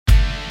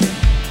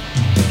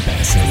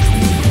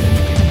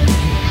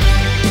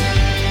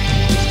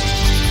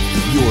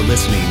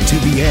listening to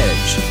The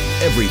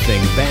Edge, everything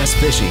bass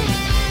fishing,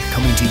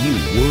 coming to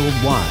you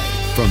worldwide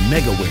from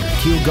MegaWare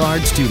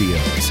Keelguard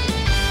Studios.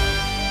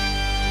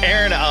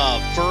 Aaron,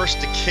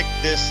 first to kick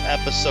this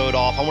episode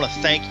off, I want to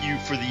thank you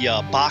for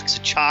the box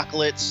of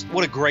chocolates.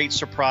 What a great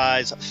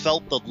surprise. I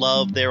felt the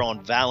love there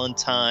on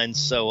Valentine's.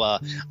 So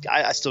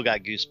I still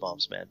got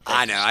goosebumps, man.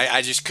 I know.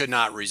 I just could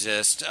not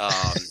resist.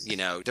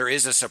 There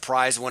is a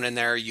surprise one in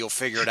there. You'll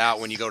figure it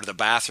out when you go to the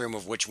bathroom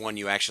of which one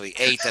you actually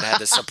ate that had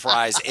the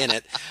surprise in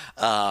it.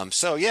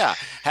 So, yeah,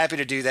 happy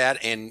to do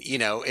that. And,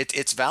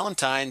 it's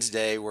Valentine's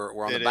Day.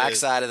 We're on the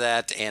backside of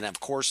that. And,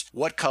 of course,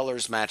 what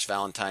colors match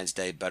Valentine's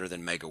Day better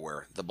than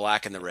MegaWare? The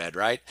black and the red,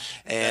 right?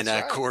 And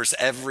right. Of course,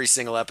 every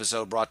single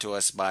episode brought to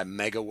us by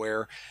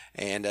MegaWare,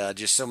 and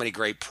just so many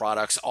great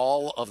products.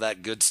 All of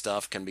that good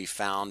stuff can be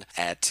found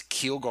at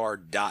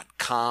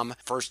keelguard.com.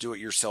 First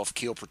do-it-yourself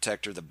keel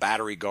protector, the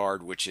battery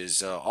guard, which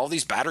is all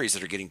these batteries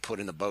that are getting put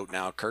in the boat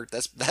now, Kurt.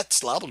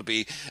 That's liable to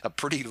be a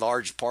pretty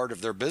large part of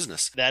their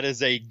business. That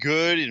is a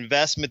good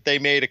investment they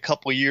made a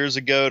couple years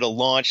ago to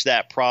launch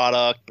that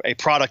product, a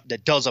product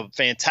that does a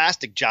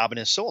fantastic job and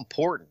is so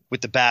important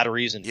with the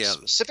batteries and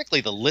specifically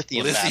the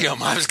lithium.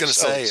 I was going to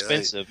say.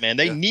 Expensive, man.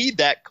 They need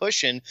that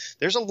cushion.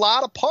 There's a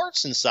lot of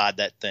parts inside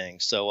that thing.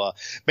 So,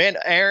 man,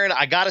 Aaron,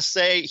 I got to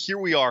say, here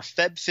we are,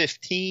 Feb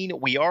 15.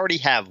 We already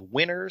have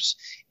winners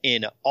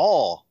in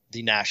all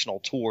the national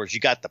tours.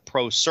 You got the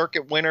Pro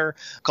Circuit winner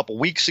a couple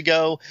weeks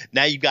ago.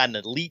 Now you've got an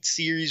Elite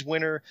Series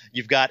winner.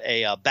 You've got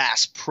a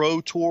Bass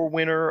Pro Tour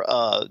winner,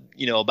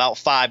 about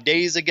 5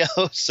 days ago.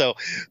 So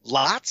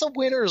lots of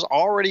winners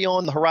already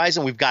on the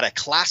horizon. We've got a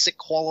classic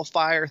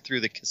qualifier through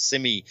the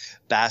Kissimmee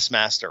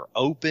Bassmaster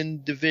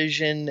Open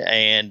division.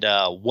 And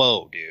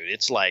whoa, dude,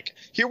 it's like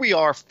here we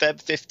are,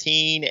 Feb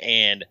 15,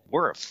 and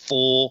we're at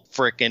full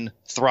freaking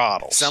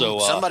throttle.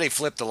 Somebody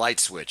flipped the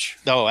light switch.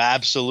 Oh,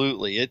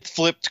 absolutely. It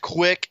flipped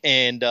quick,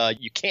 and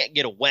you can't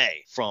get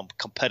away from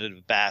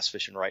competitive bass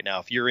fishing right now.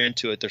 If you're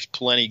into it, there's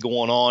plenty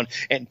going on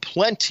and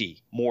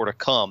plenty more to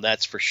come.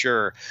 That's for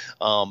sure.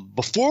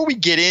 Before we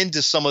get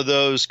into some of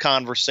those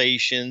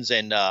conversations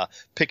and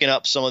picking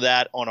up some of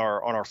that on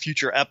our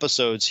future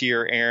episodes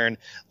here, Aaron,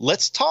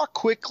 let's talk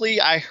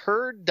quickly. I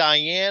heard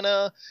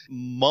Diana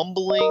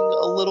mumbling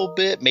a little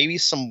bit, maybe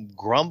some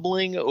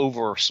grumbling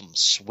over some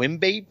swim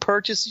bait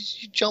purchases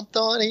you jumped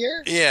on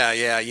here.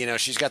 Yeah.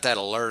 She's got that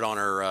alert on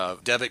her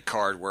debit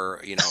card where,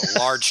 a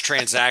large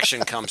transaction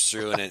comes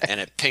through and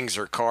it pings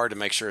her card to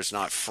make sure it's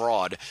not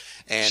fraud.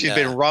 And she's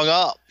been rung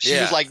up. She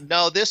was like,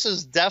 no, this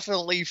is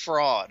definitely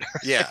fraud.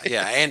 Yeah.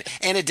 And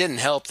it didn't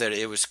help that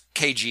it was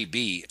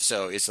KGB.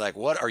 So it's like,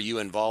 what are you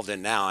involved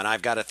in now? And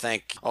I've got to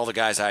thank all the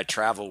guys I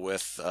travel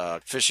with,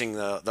 fishing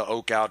the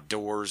Oak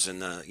Outdoors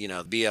and the,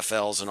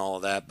 BFLs and all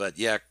of that. But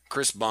yeah,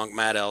 Chris Bunk,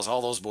 Matt Els,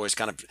 all those boys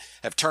kind of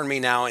have turned me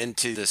now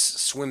into this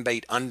swim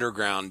bait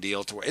underground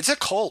deal to where it's a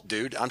cult,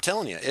 dude. I'm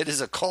telling you, it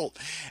is a cult.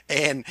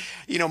 And,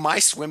 my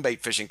swim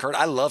bait fishing, Kurt,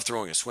 I love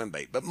throwing a swim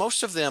bait, but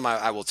most of them,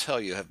 I will tell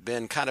you, have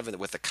been kind of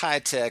with the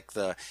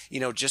Kietech,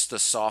 just the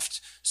soft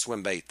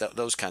swim bait,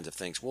 those kinds of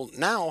things. Well,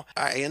 now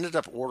I ended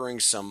up ordering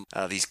some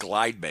these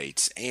glide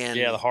baits and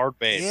the hard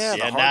baits. Yeah,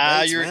 the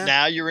hard baits,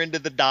 now you're into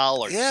the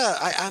dollars. Yeah,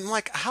 I'm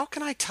like, how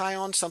can I tie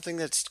on something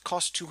that's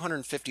cost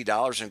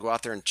 $250 and go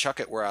out there and chuck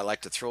it where I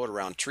like to throw it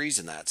around trees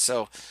and that?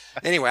 So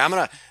anyway, I'm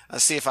gonna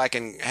see if I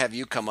can have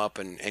you come up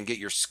and get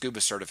your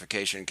scuba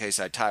certification in case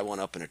I tie one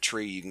up in a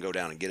tree. You can go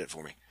down and get it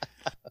for me.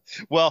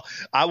 Well,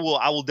 I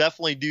will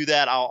definitely do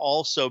that. I'll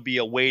also be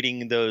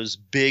awaiting those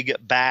big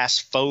bass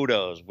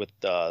photos with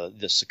the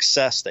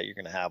success that you're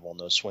going to have on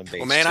those swim baits.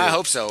 Well, man, too. I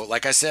hope so.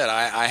 Like I said,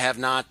 I have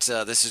not.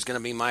 This is going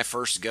to be my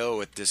first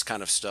go at this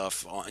kind of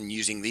stuff on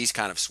using these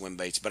kind of swim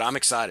baits, but I'm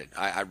excited.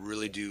 I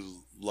really do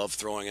love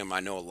throwing them. I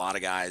know a lot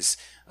of guys,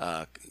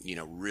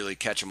 really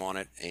catch them on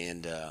it.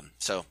 And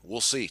so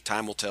we'll see.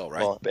 Time will tell,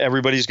 right? Well,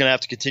 everybody's going to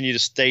have to continue to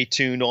stay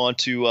tuned on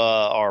to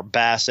our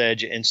Bass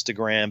Edge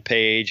Instagram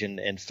page and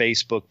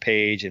Facebook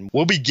page. And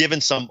we'll be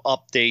giving some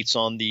updates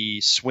on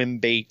the swim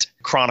bait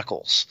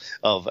chronicles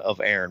of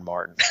Aaron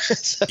Martin.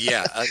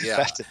 Yeah.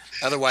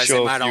 Otherwise,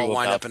 they might all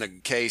wind up in a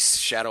case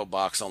shadow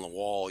box on the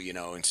wall,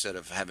 instead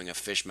of having a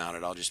fish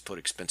mounted. I'll just put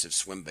expensive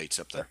swim baits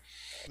up there.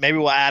 Maybe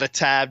we'll add a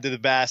tab to the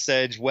Bass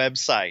Edge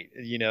website.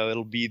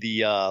 It'll be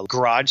the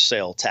garage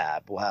sale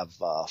tab. We'll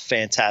have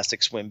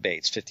fantastic swim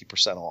baits,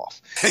 50%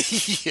 off.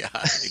 Yeah,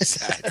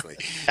 exactly.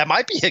 That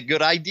might be a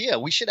good idea.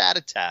 We should add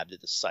a tab to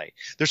the site.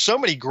 There's so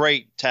many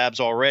great tabs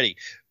already.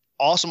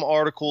 Awesome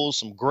articles,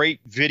 some great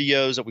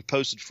videos that we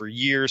posted for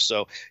years.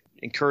 So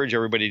encourage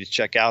everybody to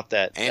check out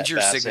that. And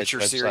your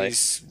signature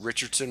series,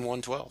 Richardson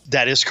 112.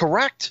 That is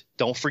correct.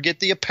 Don't forget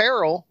the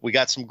apparel. We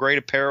got some great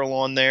apparel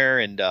on there.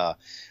 And,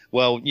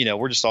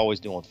 we're just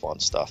always doing fun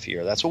stuff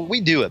here. That's what we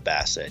do at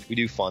Bass Edge. We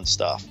do fun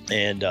stuff.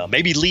 And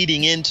maybe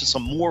leading into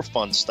some more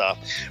fun stuff,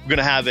 we're going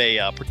to have a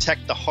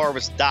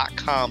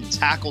protecttheharvest.com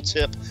tackle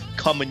tip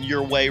coming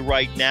your way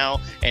right now.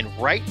 And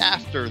right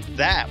after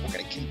that, we're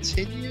going to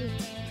continue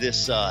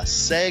this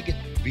Seg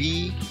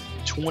B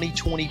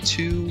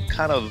 2022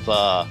 kind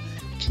of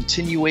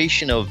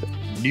continuation of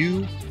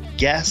new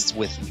guests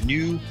with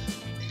new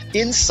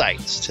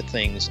insights to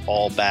things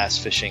all bass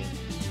fishing.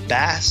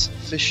 Bass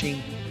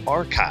Fishing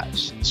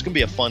Archives. It's going to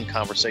be a fun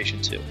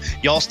conversation too.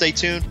 Y'all stay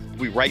tuned. We'll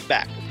be right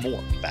back with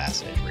more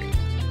Bass Edge Radio.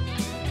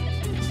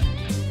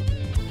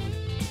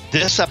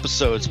 This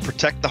episode's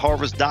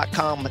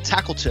ProtectTheHarvest.com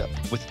tackle tip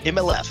with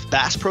MLF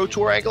Bass Pro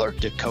Tour angler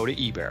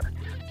Dakota Ebert.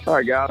 All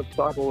right, guys,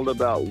 talk a little bit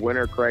about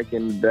winter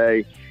cranking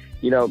today.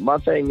 My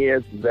thing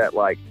is that,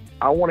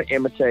 I want to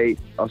imitate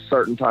a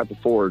certain type of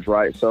forage,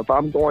 right? So if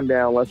I'm going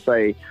down, let's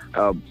say,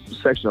 a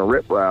section of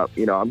riprap,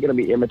 I'm going to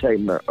be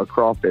imitating a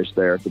crawfish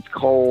there. If it's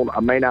cold,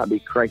 I may not be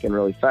cranking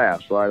really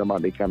fast, right? I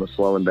might be kind of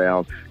slowing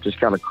down, just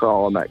kind of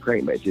crawling that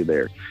crankbait through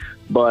there.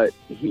 But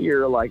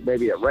here,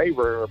 maybe at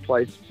Rayburn, a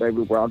place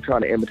maybe where I'm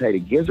trying to imitate a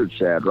gizzard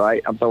shad,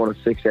 right? I'm throwing a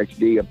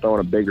 6XD, I'm throwing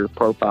a bigger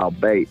profile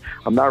bait.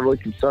 I'm not really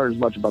concerned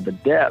as much about the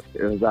depth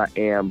as I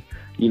am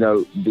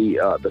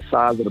the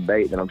size of the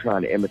bait that I'm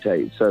trying to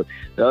imitate. So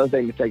the other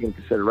thing to take into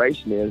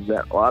consideration is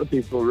that a lot of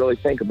people really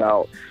think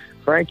about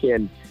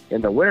cranking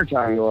in the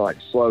wintertime,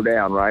 slow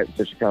down, right?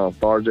 Fish are kind of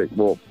lethargic.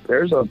 Well,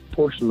 there's a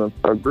portion of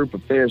a group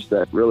of fish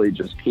that really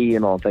just key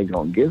in on thinking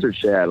on gizzard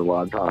shad a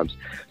lot of times.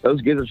 Those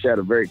gizzard shad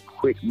are very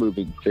quick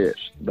moving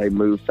fish. They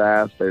move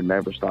fast. They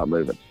never stop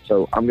moving.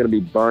 So I'm going to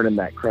be burning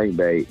that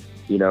crankbait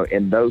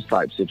in those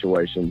type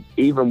situations.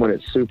 Even when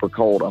it's super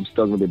cold, I'm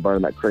still going to be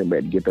burning that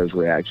crankbait to get those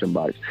reaction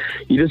bites.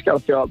 You just got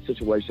to feel out the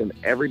situation.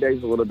 Every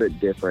day's a little bit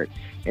different.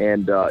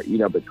 And,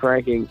 but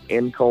cranking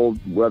in cold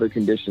weather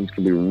conditions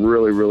can be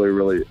really, really,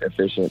 really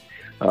efficient.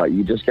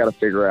 You just got to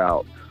figure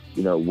out,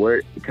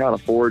 where kind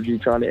of forage you're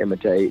trying to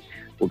imitate,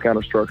 what kind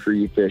of structure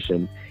you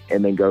fishing,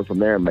 and then go from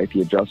there and make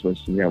the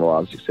adjustments, and you have a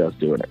lot of success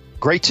doing it.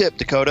 Great tip,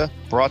 Dakota.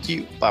 Brought to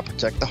you by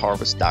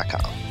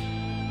ProtectTheHarvest.com.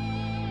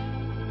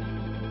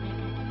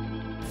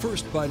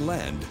 First by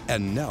land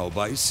and now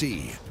by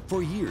sea.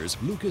 For years,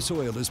 Lucas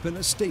Oil has been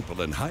a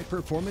staple in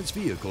high-performance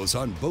vehicles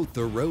on both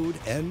the road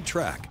and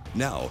track.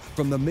 Now,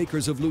 from the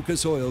makers of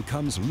Lucas Oil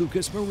comes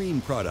Lucas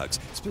Marine products,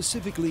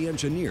 specifically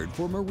engineered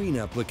for marine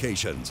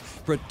applications.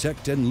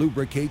 Protect and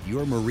lubricate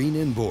your marine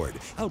inboard,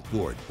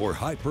 outboard, or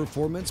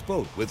high-performance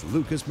boat with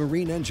Lucas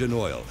Marine Engine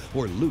Oil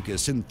or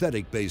Lucas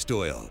Synthetic-Based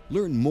Oil.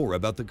 Learn more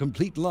about the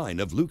complete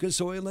line of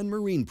Lucas Oil and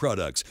marine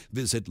products.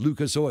 Visit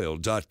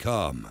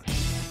lucasoil.com.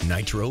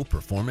 Nitro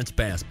Performance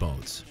Bass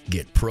Boats.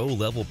 Get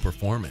pro-level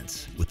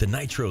performance with the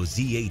Nitro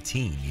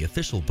Z18, the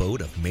official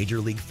boat of Major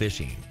League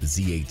Fishing. The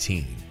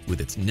Z18,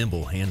 with its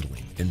nimble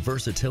handling and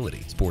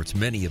versatility, sports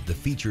many of the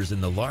features in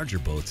the larger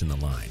boats in the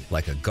line,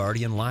 like a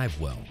Guardian Live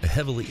Well, a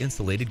heavily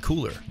insulated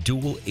cooler,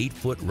 dual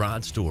 8-foot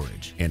rod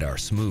storage, and our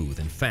smooth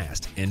and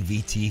fast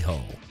NVT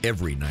hull.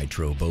 Every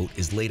Nitro boat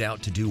is laid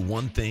out to do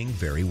one thing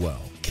very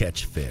well: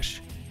 catch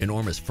fish.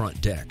 Enormous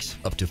front decks,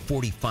 up to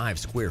 45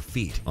 square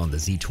feet on the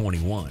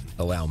Z21,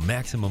 allow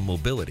maximum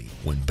mobility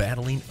when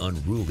battling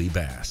unruly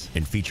bass,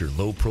 and feature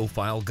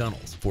low-profile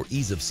gunnels for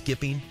ease of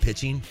skipping,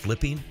 pitching,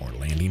 flipping, or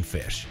landing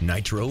fish.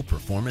 Nitro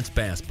Performance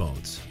Bass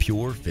Boats,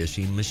 pure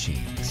fishing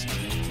machines.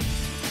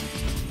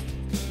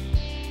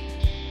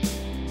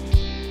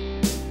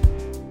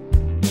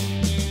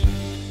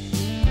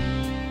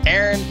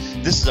 Aaron,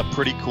 this is a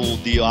pretty cool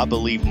deal. I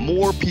believe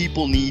more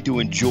people need to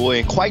enjoy,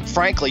 and quite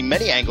frankly,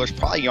 many anglers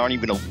probably aren't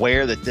even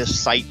aware that this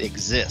site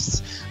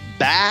exists.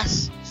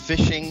 Bass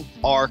Fishing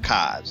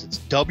Archives. It's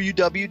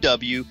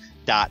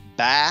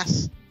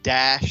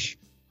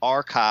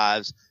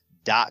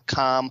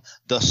www.bass-archives.com,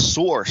 the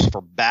source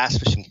for bass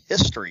fishing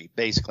history,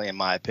 basically, in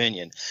my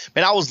opinion.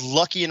 Man, I was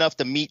lucky enough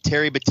to meet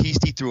Terry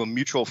Battisti through a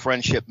mutual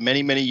friendship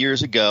many, many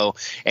years ago,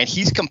 and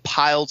he's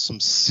compiled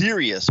some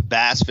serious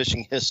bass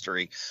fishing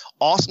history.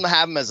 Awesome to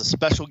have him as a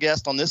special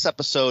guest on this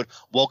episode.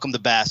 Welcome to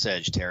Bass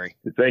Edge, Terry.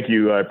 Thank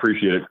you. I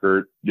appreciate it,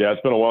 Kurt. Yeah,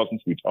 it's been a while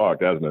since we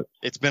talked, hasn't it?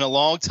 It's been a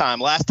long time.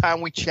 Last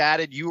time we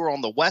chatted, you were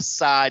on the west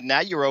side.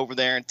 Now you're over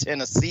there in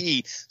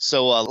Tennessee.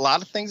 So a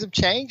lot of things have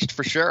changed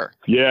for sure.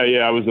 Yeah.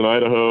 I was in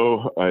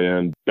Idaho,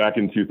 and back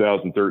in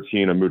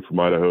 2013, I moved from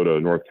Idaho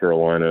to North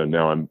Carolina, and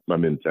now I'm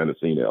in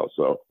Tennessee now.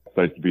 So it's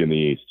nice to be in the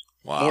East.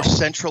 Wow. More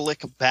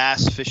centralic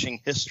bass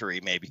fishing history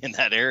maybe in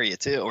that area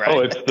too, right? Oh,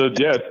 it's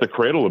the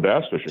cradle of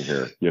bass fishing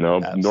here.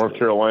 Absolutely. North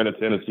Carolina,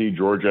 Tennessee,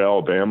 Georgia,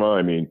 Alabama.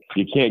 I mean,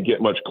 you can't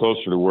get much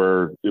closer to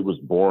where it was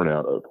born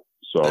out of.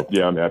 So,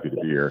 yeah, I'm happy to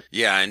be here.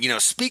 Yeah, and,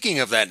 speaking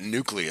of that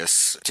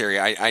nucleus, Terry,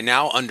 I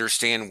now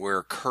understand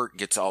where Kurt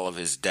gets all of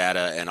his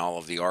data and all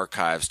of the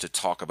archives to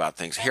talk about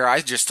things. Here,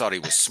 I just thought he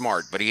was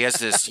smart, but he has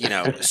this,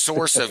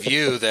 source of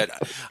you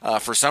that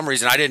for some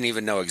reason I didn't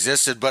even know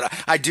existed. But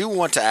I do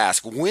want to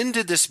ask, when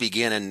did this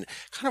begin, and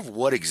kind of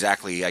what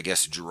exactly, I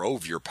guess,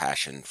 drove your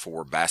passion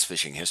for bass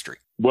fishing history?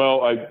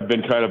 Well, I've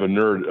been kind of a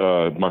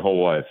nerd my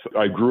whole life.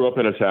 I grew up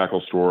in a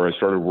tackle store. I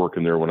started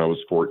working there when I was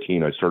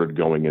 14. I started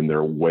going in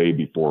there way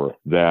before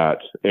that.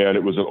 And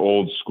it was an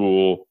old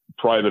school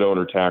private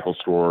owner tackle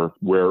store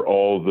where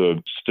all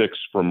the sticks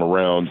from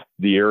around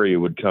the area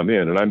would come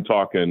in. And I'm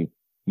talking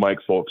Mike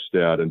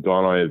Folkstad and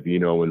Don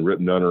Iovino and Rip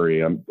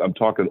Nunnery. I'm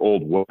talking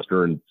old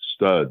Western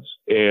studs.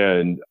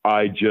 And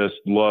I just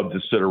love to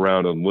sit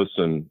around and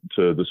listen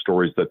to the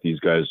stories that these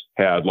guys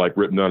had, like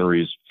Rip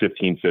Nunnery's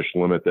 15 fish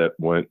limit that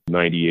went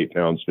 98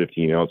 pounds,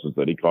 15 ounces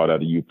that he caught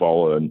out of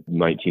Eufaula in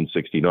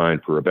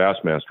 1969 for a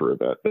Bassmaster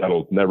event.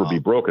 That'll never be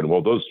broken.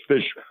 Well, those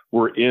fish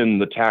were in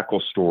the tackle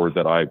store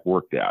that I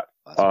worked at.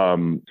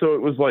 So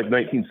it was like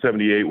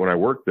 1978 when I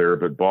worked there,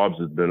 but Bob's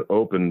has been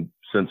open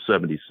since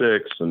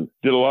 76 and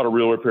did a lot of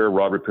reel repair,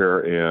 rod repair.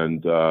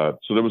 And so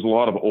there was a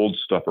lot of old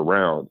stuff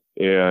around,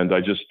 and I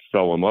just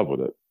fell in love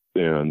with it.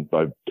 And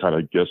I kind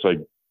of guess I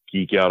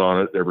geek out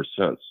on it ever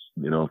since.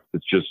 You know,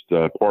 it's just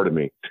part of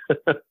me,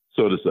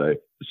 so to say.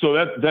 So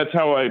that's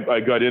how I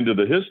got into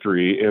the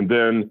history. And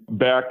then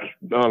back,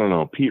 I don't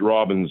know, Pete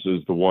Robbins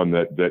is the one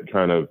that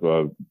kind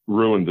of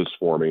ruined this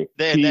for me.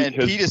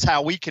 Pete is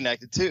how we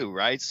connected too,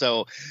 right?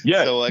 So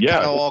it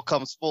kind of all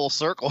comes full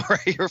circle right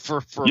here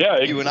for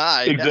you and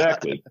I.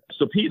 Exactly.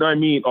 So Pete and I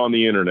meet on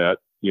the internet,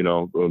 you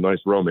know, a nice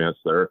romance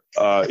there,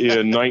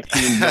 in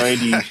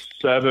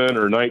 1997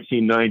 or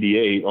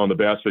 1998 on the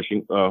Bass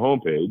Fishing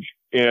homepage.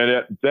 And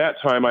at that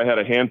time, I had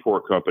a hand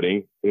pour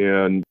company,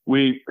 and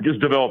we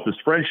just developed this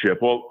friendship.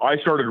 Well, I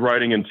started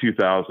writing in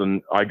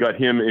 2000. I got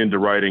him into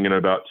writing in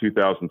about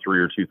 2003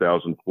 or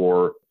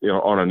 2004, you know,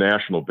 on a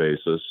national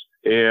basis.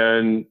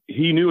 And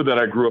he knew that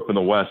I grew up in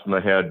the West and I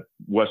had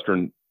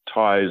Western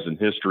ties and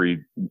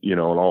history, you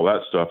know, and all that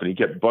stuff. And he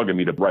kept bugging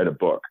me to write a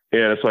book.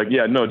 And it's like,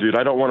 yeah, no, dude,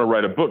 I don't want to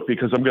write a book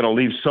because I'm going to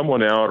leave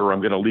someone out, or I'm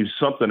going to leave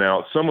something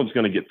out. Someone's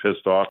going to get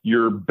pissed off.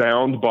 You're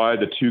bound by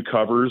the two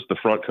covers, the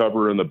front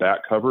cover and the back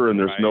cover. And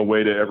there's no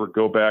way to ever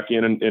go back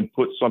in and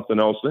put something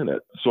else in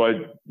it. So I,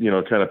 you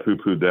know, kind of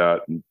poo-pooed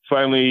that. And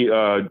finally,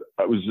 I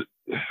was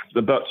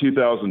about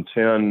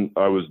 2010,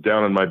 I was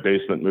down in my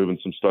basement moving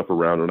some stuff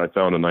around, and I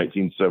found a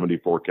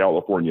 1974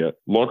 California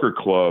Lunker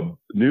Club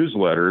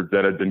newsletter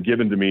that had been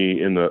given to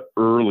me in the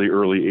early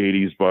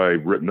 80s by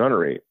Rip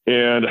Nunnery.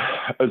 And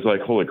I was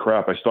like, holy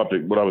crap, I stopped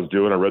at what I was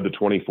doing. I read the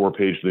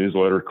 24-page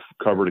newsletter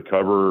cover to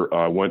cover.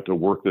 I went to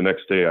work the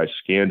next day. I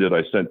scanned it.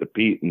 I sent to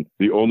Pete, and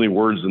the only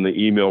words in the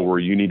email were,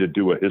 you need to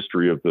do a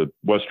history of the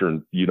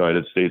Western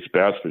United States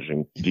bass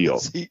fishing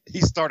deal. He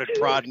started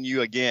prodding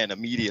you again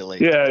immediately.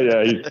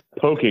 Yeah. He's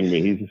poking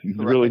me. He's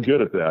really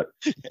good at that.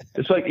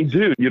 It's like,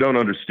 dude, you don't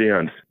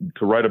understand.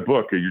 To write a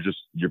book,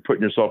 you're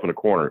putting yourself in a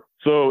corner.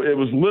 So it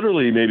was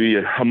literally maybe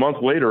a month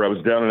later, I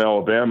was down in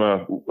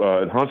Alabama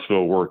in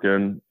Huntsville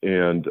working,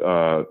 and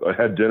I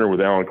had dinner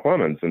with Alan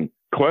Clemens. And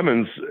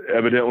Clemens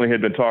evidently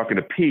had been talking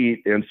to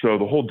Pete. And so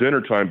the whole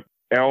dinner time,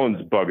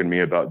 Alan's bugging me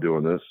about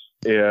doing this.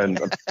 And,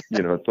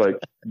 you know, it's like,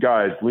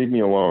 guys, leave me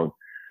alone.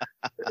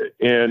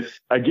 And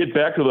I get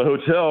back to the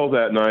hotel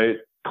that night.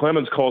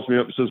 Clemens calls me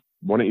up and says,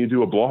 why don't you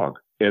do a blog?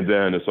 And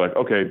then it's like,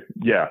 okay,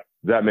 yeah,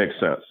 that makes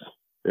sense.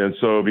 And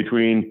so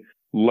between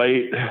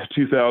late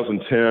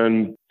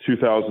 2010,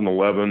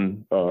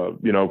 2011,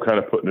 you know, kind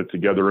of putting it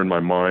together in my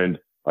mind,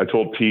 I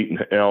told Pete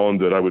and Alan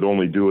that I would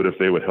only do it if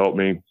they would help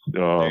me.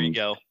 There you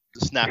go.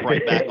 Snap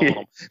right back on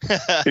them.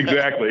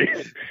 Exactly.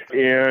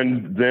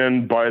 And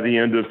then by the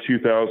end of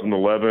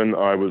 2011,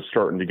 I was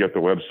starting to get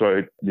the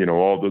website, you know,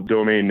 all the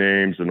domain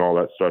names and all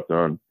that stuff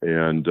done.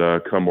 And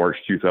come March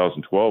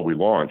 2012, we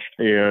launched.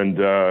 And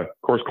of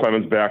course,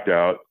 Clemens backed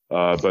out.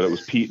 But it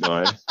was Pete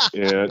and I.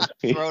 And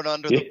thrown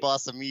under the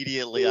bus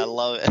immediately. I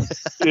love it.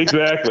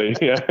 Exactly.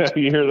 Yeah.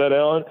 You hear that,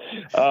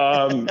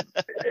 Alan?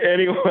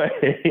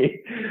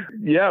 Anyway,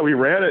 yeah, we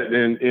ran it,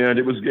 and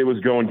it was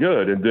going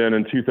good. And then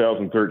in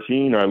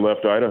 2013, I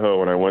left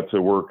Idaho and I went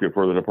to work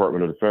for the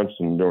Department of Defense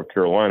in North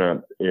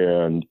Carolina,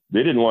 and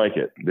they didn't like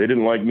it. They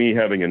didn't like me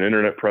having an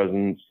internet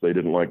presence. They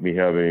didn't like me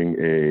having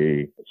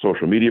a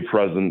social media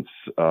presence.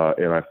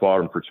 And I fought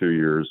them for 2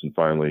 years. And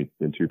finally,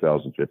 in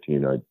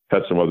 2015, I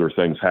had some other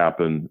things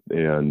happen,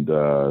 and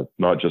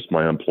not just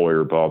my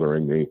employer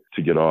bothering me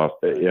to get off.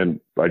 And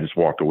I just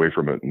walked away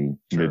from it in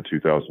mid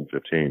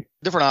 2015.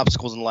 Different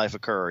obstacles in life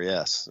occur.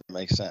 Yes, it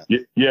makes sense.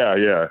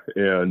 Yeah.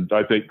 And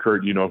I think,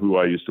 Kurt, you know who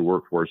I used to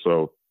work for.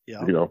 So,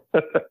 you know,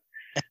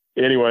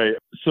 anyway,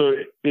 so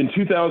in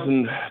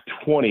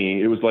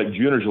 2020, it was like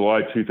June or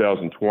July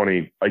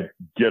 2020, I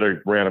get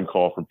a random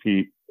call from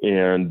Pete,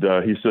 and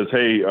he says,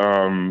 hey,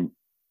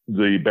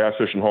 the Bass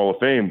Fishing Hall of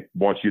Fame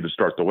wants you to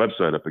start the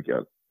website up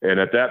again. And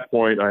at that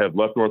point, I had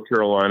left North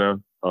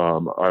Carolina.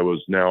 I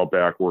was now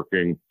back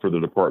working for the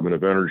Department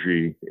of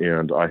Energy,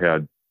 and I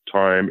had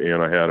time,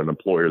 and I had an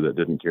employer that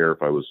didn't care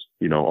if I was,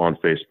 you know, on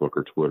Facebook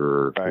or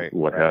Twitter or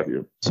what have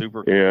you.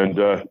 Super.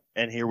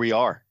 And here we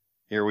are.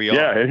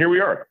 Yeah, and here we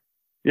are.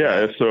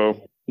 Yeah,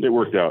 so it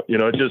worked out. You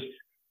know, just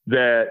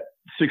that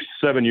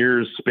 6-7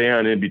 years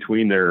span in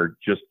between there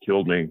just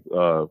killed me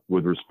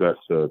with respect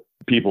to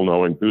people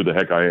knowing who the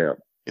heck I am.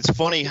 It's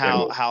funny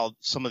how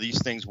some of these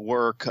things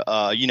work.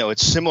 You know,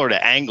 it's similar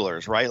to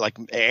anglers, right? Like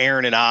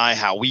Aaron and I,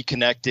 how we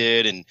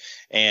connected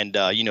and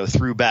you know,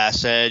 through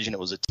Bass Edge, and it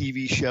was a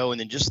TV show,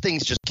 and then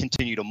things just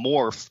continue to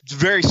morph. It's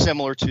very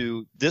similar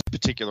to this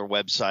particular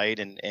website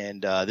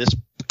and this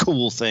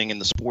cool thing in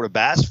the sport of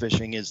bass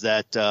fishing is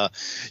that,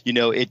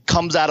 it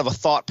comes out of a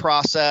thought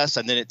process,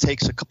 and then it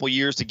takes a couple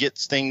years to get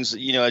things, as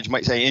you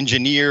might say,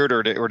 engineered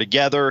or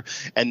together.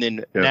 And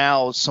then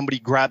now somebody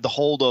grabbed the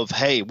hold of,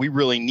 hey, we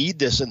really need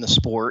this in the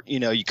sport.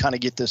 You kind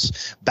of get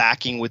this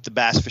backing with the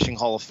Bass Fishing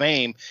Hall of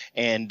Fame.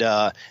 And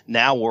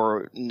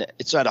now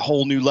it's at a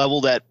whole new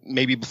level that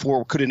maybe before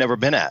we could have never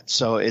been at.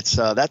 So it's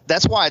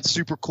that's why it's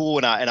super cool.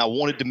 And I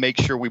wanted to make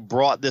sure we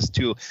brought this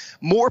to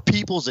more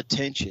people's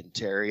attention,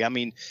 Terry. I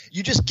mean,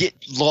 you just get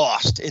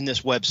lost in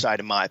this website,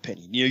 in my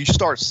opinion. You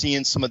start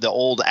seeing some of the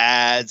old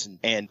ads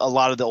and a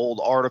lot of the old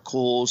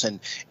articles.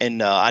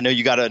 And I know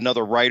you got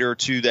another writer,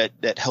 too,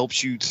 that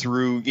helps you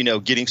through,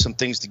 getting some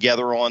things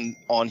together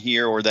on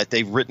here, or that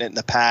they've written it in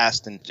the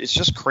past. And it's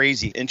just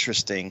crazy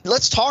interesting.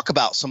 Let's talk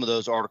about some of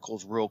those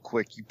articles real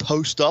quick. You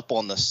post up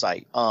on the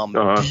site.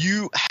 Do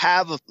you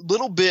have a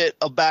little bit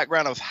of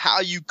background of how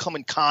you come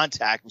in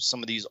contact with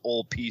some of these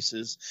old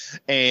pieces?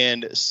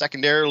 And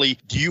secondarily,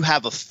 do you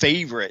have a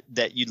favorite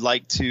that you'd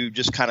like to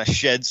just kind of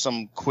shed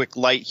some quick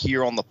light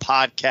here on the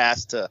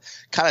podcast to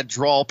kind of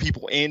draw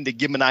people in, to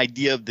give them an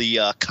idea of the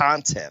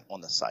content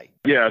on the site?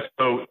 Yeah,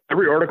 so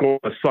every article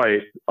on the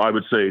site, I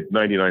would say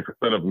 99%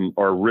 of them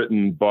are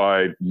written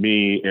by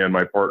me and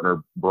my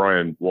partner,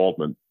 Brian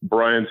Waldman.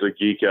 Brian's a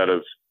geek out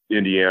of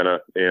Indiana.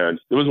 And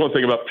there was one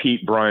thing about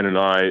Pete, Brian, and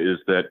I is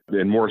that,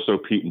 and more so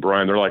Pete and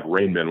Brian, they're like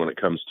Rain Men when it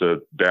comes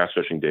to bass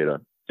fishing data.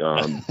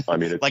 I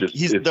mean, it's like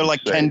just, they're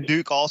like Ken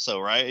Duke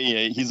also, right?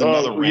 He's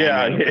another Rain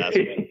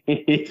Man.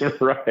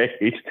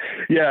 Right.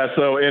 Yeah.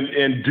 So,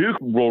 and Duke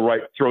will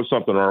throw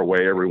something our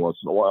way every once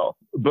in a while,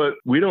 but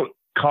we don't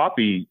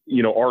copy,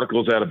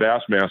 articles out of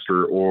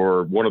Bassmaster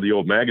or one of the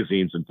old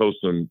magazines and post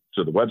them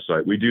to the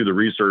website. We do the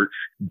research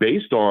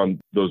based on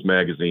those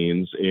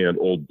magazines and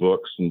old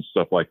books and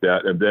stuff like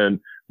that. And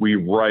then we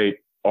write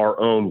our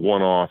own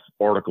one-off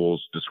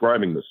articles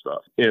describing this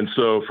stuff. And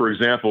so, for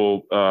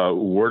example,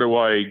 where do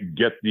I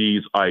get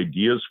these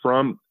ideas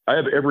from? I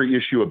have every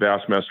issue of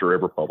Bassmaster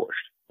ever published.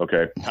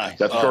 Okay. Nice.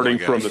 That's starting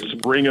from the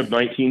spring of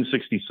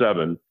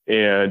 1967.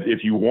 And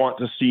if you want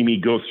to see me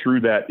go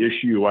through that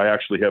issue, I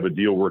actually have a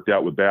deal worked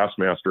out with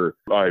Bassmaster.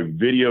 I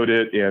videoed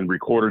it and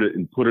recorded it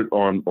and put it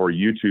on our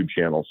YouTube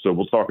channel. So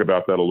we'll talk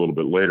about that a little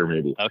bit later,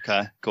 maybe.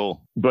 Okay,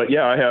 cool. But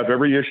yeah, I have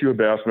every issue of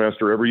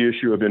Bassmaster, every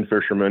issue of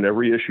InFisherman,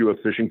 every issue of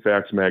Fishing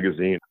Facts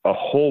magazine, a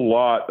whole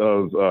lot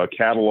of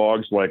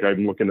catalogs. Like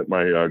I'm looking at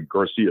my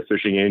Garcia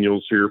Fishing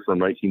Annuals here from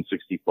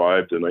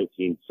 1965 to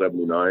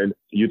 1979.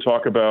 You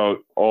talk about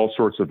all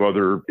sorts of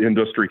other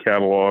industry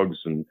catalogs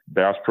and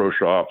Bass Pro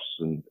Shops.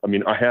 And I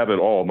mean, I have it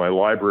all. My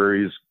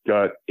library's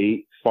got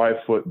 8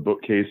 5-foot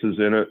bookcases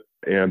in it,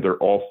 and they're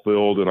all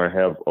filled. And I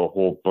have a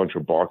whole bunch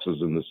of boxes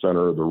in the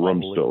center of the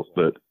room still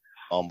that,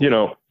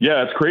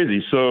 yeah, it's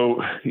crazy.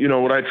 So,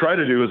 what I try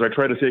to do is I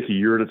try to take a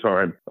year at a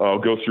time. I'll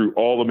go through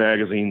all the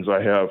magazines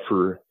I have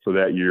for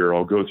that year.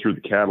 I'll go through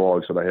the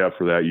catalogs that I have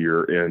for that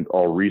year, and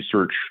I'll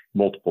research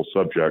multiple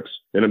subjects.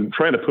 And I'm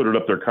trying to put it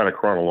up there kind of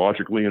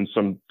chronologically in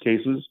some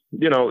cases,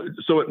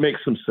 so it makes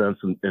some sense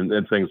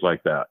and things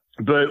like that.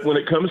 But when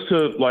it comes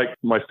to like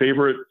my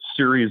favorite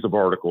series of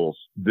articles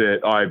that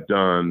I've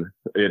done,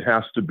 it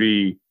has to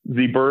be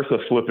The Birth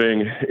of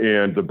Flipping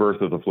and The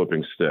Birth of the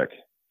Flipping Stick.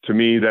 To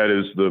me, that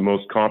is the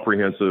most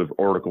comprehensive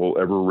article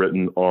ever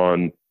written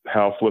on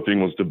how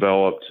flipping was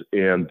developed.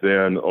 And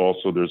then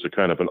also there's a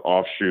kind of an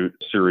offshoot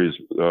series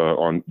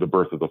on the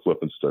birth of the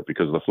flipping stick,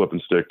 because the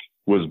flipping stick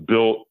was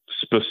built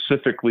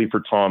specifically for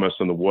Thomas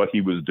and what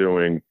he was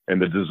doing.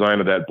 And the design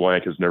of that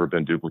blank has never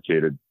been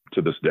duplicated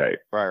to this day.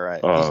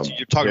 Right.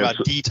 You're talking about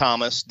D.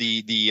 Thomas,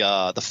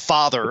 the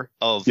father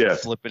of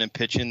flipping and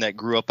pitching, that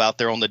grew up out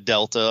there on the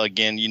Delta.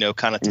 Again,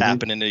 kind of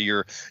tapping into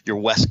your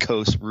West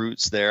Coast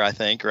roots there, I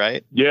think,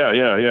 right?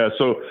 Yeah.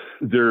 So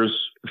there's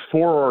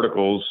 4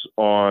 articles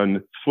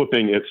on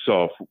flipping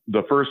itself.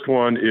 The first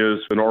one is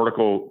an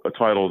article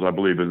titled, I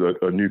believe, is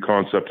a new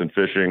concept in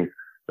fishing,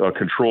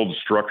 controlled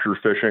structure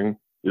fishing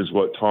is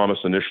what Thomas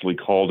initially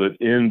called it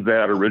in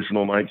that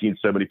original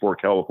 1974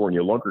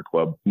 California Lunker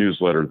Club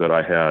newsletter that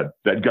I had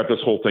that got this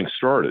whole thing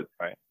started.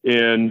 Right.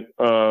 And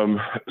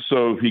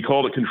so he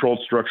called it controlled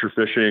structure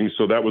fishing.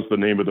 So that was the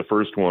name of the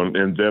first one.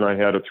 And then I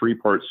had a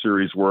 3-part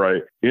series where I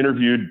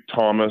interviewed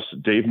Thomas,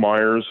 Dave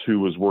Myers, who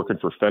was working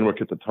for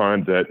Fenwick at the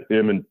time that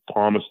him and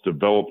Thomas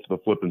developed the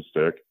flipping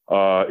stick.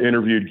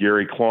 Interviewed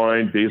Gary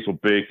Klein, Basil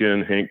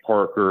Bacon, Hank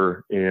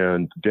Parker,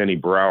 and Denny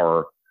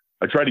Brower.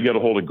 I tried to get a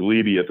hold of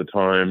Glebe at the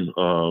time,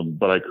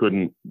 but I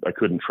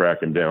couldn't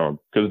track him down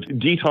because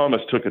D.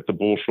 Thomas took it to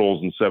Bull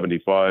Shoals in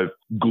 75.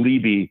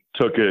 Glebe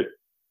took it,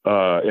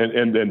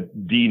 and then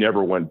D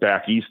never went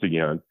back east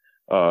again.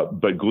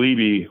 But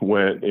Glebe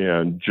went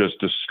and just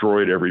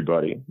destroyed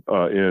everybody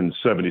in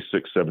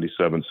 76,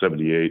 77,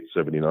 78,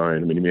 79. I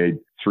mean, he made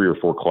 3 or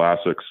 4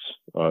 classics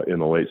in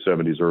the late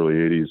 70s, early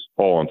 80s,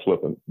 all on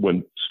flipping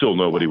when still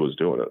nobody was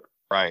doing it.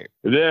 Right.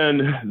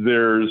 Then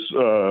there's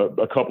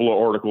a couple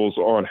of articles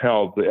on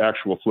how the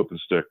actual flipping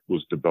stick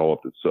was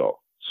developed itself.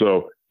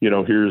 So,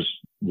 here's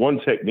one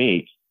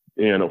technique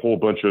and a whole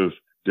bunch of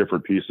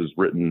different pieces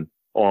written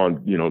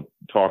on,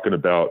 talking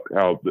about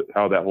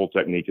how that whole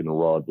technique in the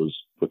rod was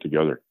put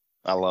together.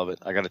 I love it.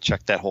 I got to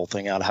check that whole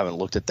thing out. I haven't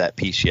looked at that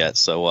piece yet.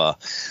 So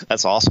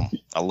that's awesome.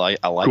 I like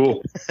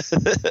cool.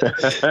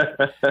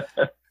 it.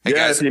 Hey,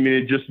 guys.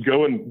 Just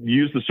go and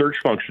use the search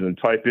function and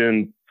type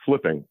in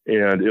flipping,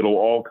 and it'll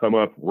all come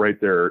up right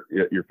there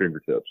at your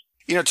fingertips.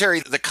 Terry,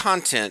 the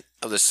content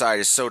of the site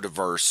is so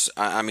diverse.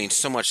 I mean,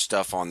 so much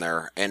stuff on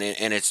there, and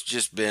it's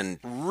just been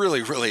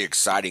really, really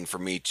exciting for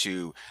me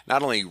to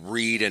not only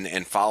read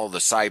and follow the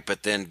site,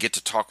 but then get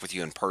to talk with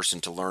you in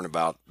person to learn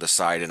about the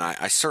site. And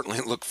I certainly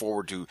look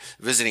forward to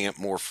visiting it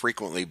more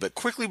frequently. But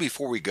quickly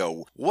before we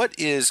go, what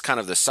is kind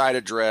of the site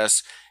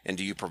address, and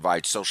do you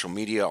provide social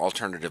media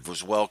alternative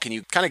as well? Can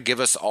you kind of give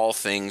us all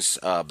things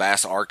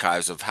Bass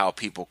Archives of how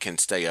people can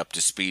stay up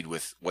to speed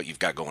with what you've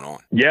got going on?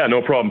 Yeah,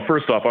 no problem.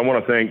 First off, I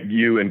want to thank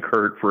you and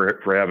Kurt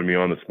for having me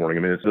on this morning.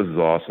 I mean, this is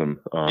awesome.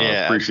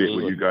 Appreciate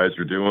absolutely. what you guys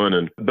are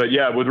doing. But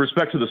yeah, with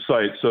respect to the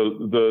site, so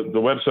the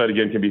website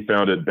again can be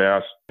found at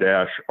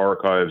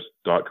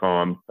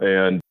bass-archives.com,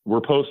 and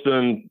we're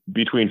posting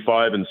between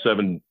 5 and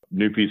 7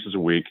 new pieces a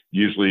week,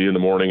 usually in the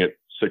morning at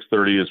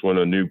 6:30 is when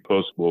a new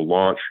post will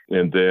launch.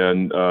 And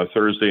then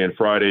Thursday and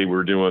Friday,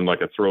 we're doing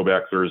like a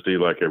throwback Thursday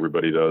like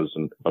everybody does,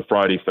 and a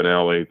Friday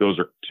finale. Those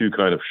are 2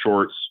 kind of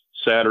shorts.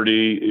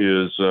 Saturday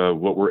is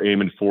what we're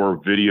aiming for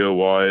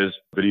video-wise.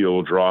 Video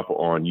will drop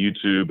on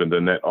YouTube, and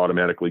then that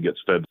automatically gets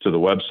fed to the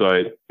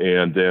website.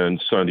 And then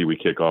Sunday, we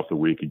kick off the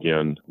week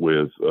again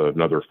with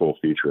another full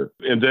feature.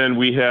 And then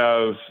we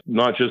have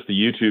not just the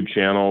YouTube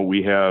channel,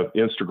 we have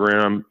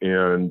Instagram,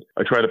 and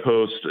I try to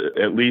post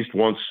at least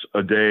once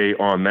a day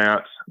on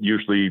that,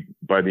 usually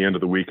by the end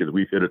of the week, as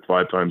we've hit it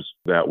 5 times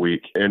that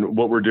week. And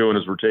what we're doing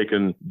is we're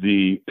taking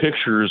the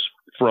pictures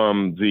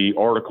from the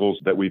articles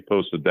that we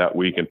posted that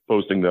week and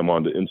posting them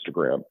onto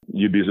Instagram.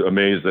 You'd be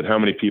amazed at how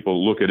many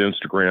people look at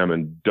Instagram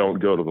and don't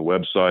go to the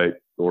website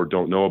or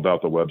don't know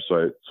about the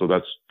website. So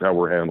that's how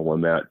we're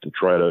handling that, to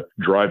try to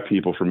drive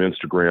people from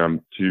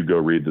Instagram to go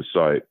read the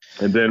site.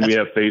 And then we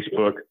have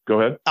Facebook.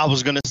 Go ahead. I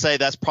was going to say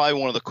that's probably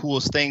one of the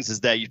coolest things is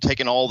that you're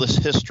taking all this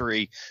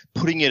history,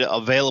 putting it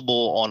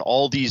available on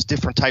all these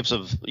different types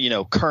of,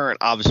 current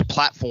obvious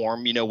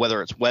platform,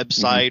 whether it's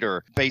website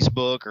or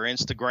Facebook or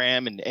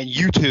Instagram and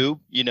YouTube,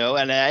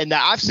 and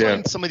I've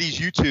seen some of these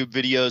YouTube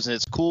videos, and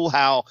it's cool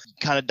how you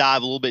kind of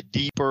dive a little bit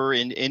deeper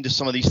into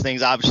some of these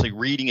things. Obviously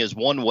reading is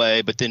one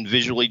way, but then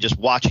visually just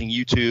watching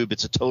YouTube,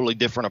 it's a totally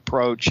different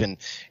approach. And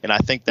I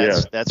think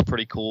that's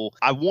pretty cool.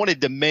 I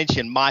wanted to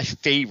mention my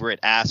favorite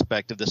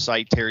aspect of the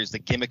site, Terry, is the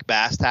gimmick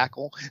bass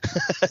tackle.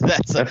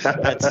 That's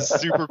a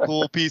super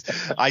cool piece.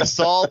 I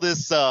saw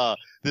this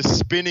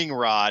spinning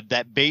rod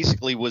that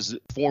basically was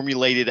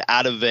formulated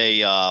out of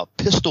a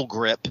pistol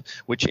grip,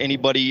 which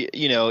anybody,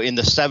 in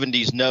the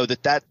 70s know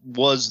that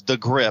was the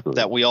grip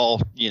that we all,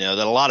 that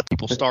a lot of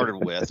people started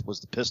with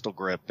was the pistol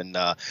grip. And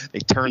they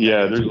turned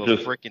it into a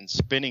freaking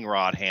spinning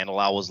rod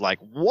handle. I was like,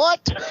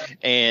 what?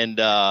 And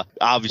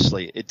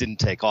obviously it didn't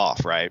take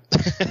off, right?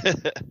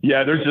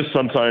 Yeah, there's just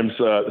sometimes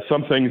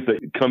some things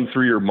that come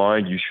through your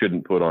mind you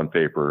shouldn't put on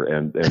paper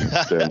and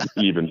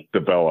even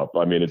develop.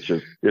 I mean, it's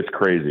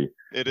crazy.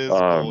 It is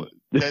cool.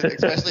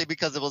 Especially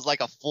because it was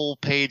like a full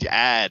page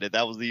ad, and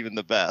that was even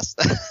the best.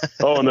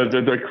 Oh, and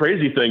the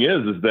crazy thing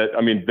is that,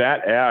 I mean,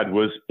 that ad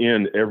was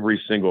in every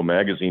single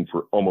magazine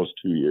for almost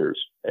 2 years.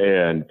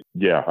 And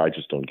yeah, I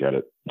just don't get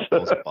it.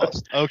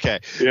 Okay.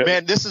 Yeah.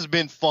 Man, this has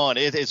been fun.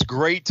 It's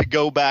great to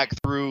go back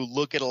through,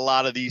 look at a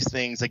lot of these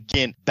things.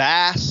 Again,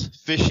 Bass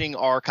Fishing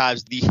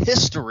Archives, the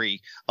history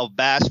of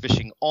bass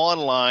fishing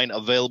online,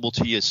 available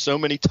to you. So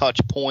many touch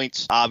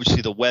points.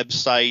 Obviously, the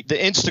website. The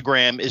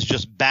Instagram is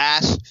just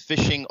Bass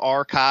Fishing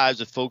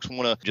Archives. If folks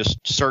want to just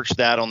search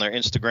that on their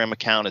Instagram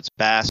account, it's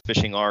Bass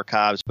Fishing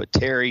Archives. But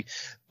Terry,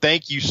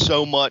 thank you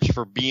so much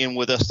for being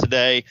with us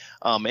today.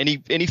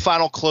 Any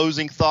final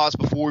closing thoughts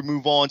before we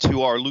move on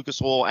to our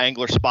Lucas Oil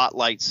Angler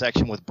Spotlight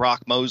section with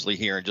Brock Mosley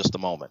here in just a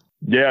moment?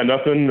 Yeah,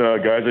 nothing,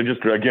 guys. I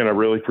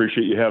really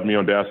appreciate you having me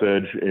on Bass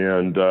Edge,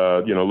 and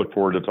look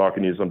forward to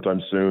talking to you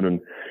sometime soon, and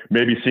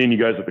maybe seeing you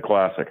guys at the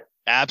Classic.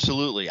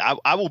 Absolutely.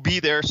 I will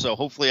be there, so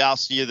hopefully I'll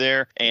see you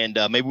there, and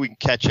maybe we can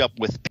catch up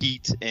with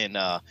Pete, and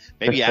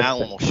maybe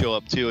Alan will show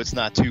up too. It's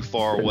not too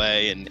far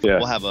away, and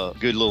we'll have a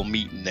good little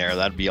meeting there.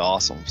 That'd be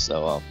awesome.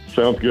 So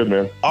sounds good,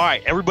 man. All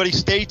right, everybody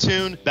stay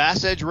tuned.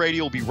 Bass Edge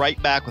Radio will be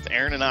right back with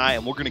Aaron and I,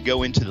 and we're going to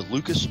go into the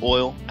Lucas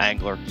Oil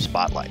Angler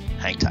Spotlight.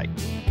 Hang tight.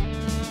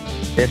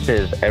 This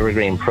is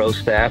Evergreen Pro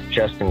Staff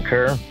Justin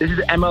Kerr. This is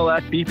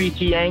MLS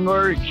BPT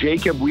angler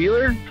Jacob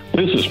Wheeler.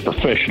 This is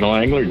professional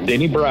angler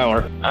Denny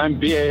Brower. I'm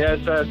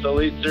BASS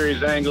Elite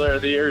Series Angler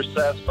of the Year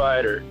Seth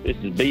Spider. This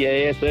is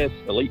BASS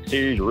Elite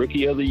Series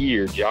Rookie of the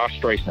Year Josh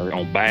Strassner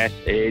on Bass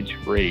Edge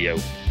Radio.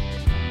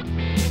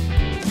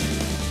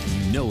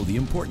 You know the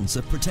importance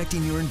of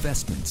protecting your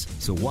investments,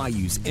 so why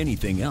use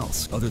anything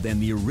else other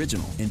than the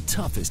original and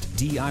toughest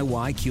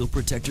DIY keel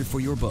protector for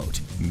your boat,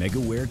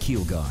 MegaWare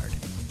Keel Guard.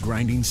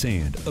 Grinding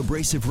sand,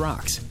 abrasive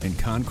rocks, and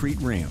concrete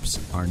ramps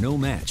are no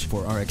match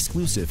for our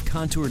exclusive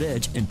contoured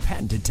edge and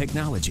patented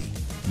technology.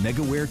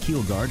 MegaWare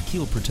Keel Guard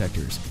keel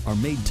protectors are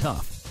made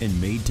tough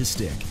and made to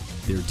stick.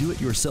 Their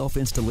do-it-yourself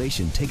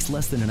installation takes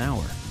less than an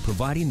hour,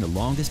 providing the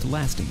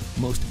longest-lasting,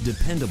 most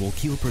dependable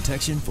keel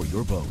protection for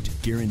your boat,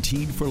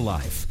 guaranteed for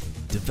life.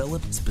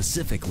 Developed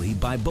specifically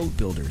by boat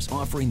builders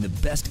offering the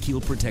best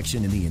keel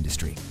protection in the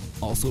industry.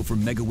 Also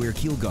from MegaWare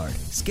Keel Guard,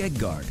 Skeg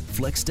Guard,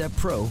 Flex Step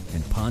Pro,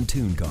 and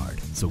Pontoon Guard.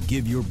 So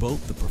give your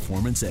boat the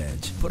performance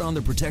edge. Put on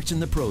the protection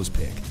the pros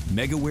pick.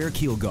 MegaWare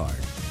Keel Guard.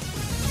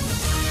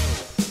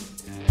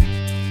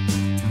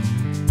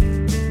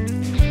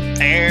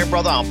 And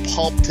brother, I'm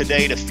pumped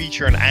today to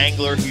feature an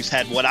angler who's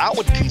had what I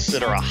would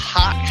consider a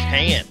hot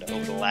hand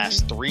over the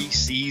last 3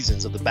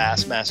 seasons of the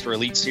Bassmaster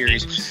Elite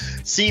Series.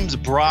 Seems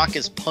Brock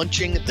is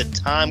punching the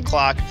time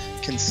clock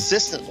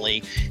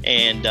consistently,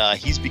 and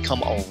he's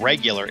become a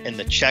regular in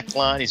the check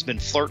line. He's been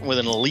flirting with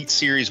an Elite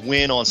Series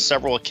win on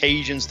several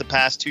occasions the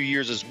past 2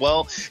 years as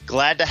well.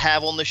 Glad to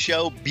have on the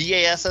show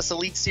BASS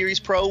Elite Series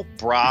pro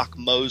Brock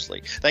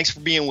Mosley. Thanks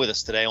for being with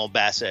us today on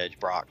Bass Edge,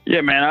 Brock.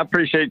 Yeah, man, I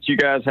appreciate you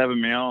guys having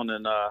me on,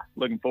 and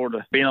looking forward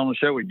to being on the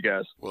show with you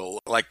guys. Well,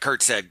 like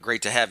Kurt said,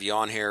 great to have you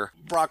on here.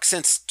 Brock,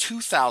 since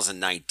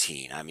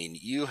 2019, I mean,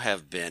 you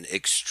have been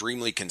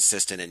extremely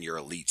consistent in your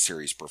Elite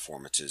Series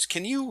performances.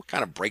 Can you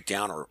kind of break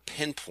down or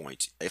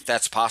pinpoint, if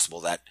that's possible,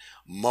 that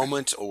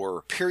moment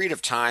or period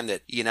of time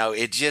that, you know,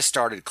 it just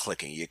started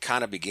clicking? You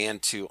kind of began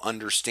to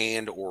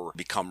understand or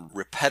become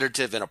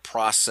repetitive in a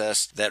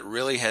process that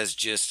really has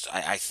just,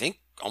 I think,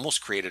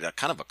 almost created a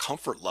kind of a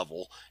comfort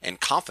level and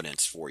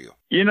confidence for you.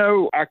 You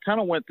know, I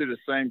kind of went through the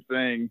same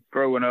thing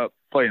growing up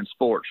playing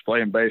sports,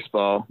 playing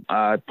baseball.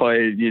 I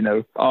played, you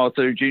know, all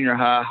through junior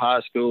high,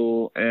 high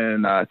school,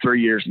 and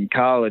 3 years in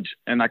college.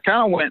 And I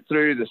kind of went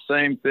through the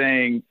same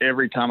thing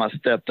every time I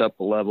stepped up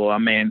a level. I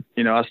mean,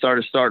 you know, I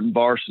starting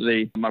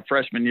varsity my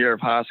freshman year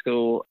of high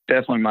school,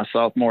 definitely my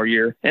sophomore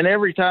year. And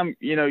every time,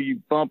 you know, you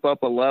bump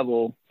up a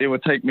level, it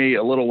would take me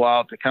a little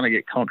while to kind of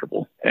get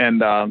comfortable.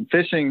 And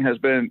fishing has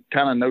been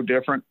kind of no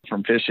different,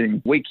 from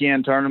fishing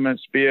weekend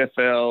tournaments,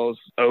 BFLs,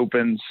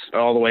 opens,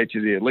 all the way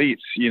to the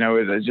elites. You know,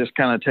 it just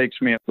kind of takes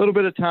me a little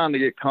bit of time to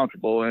get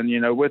comfortable. And, you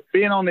know, with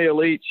being on the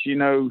elites, you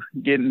know,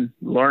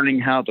 learning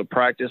how to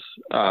practice,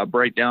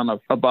 break down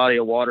a body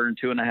of water in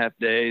 2.5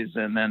 days.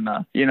 And then,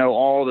 you know,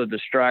 all the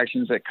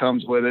distractions that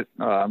comes with it.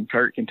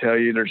 Kurt can tell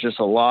you there's just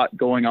a lot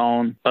going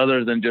on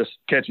other than just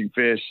catching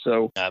fish.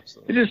 So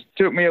absolutely, it just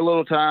took me a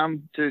little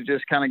time to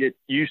just kind of get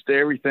used to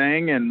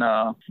everything and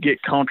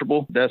get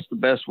comfortable. That's the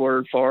best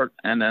word for it.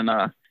 And then,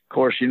 of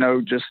course, you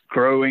know, just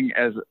growing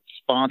as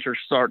sponsors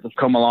start to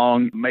come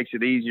along makes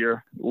it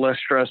easier, less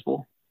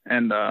stressful.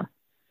 And,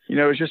 you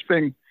know, it's just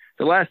been,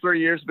 the last 3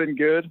 years have been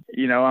good.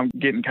 You know, I'm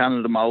getting kind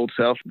of to my old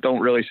self. Don't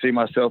really see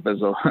myself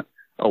as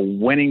a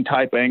winning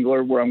type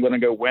angler where I'm going to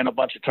go win a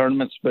bunch of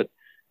tournaments, but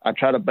I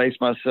try to base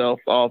myself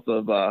off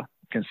of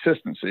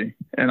consistency,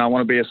 and I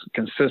want to be as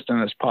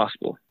consistent as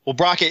possible. Well,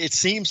 Brock, it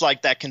seems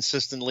like that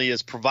consistently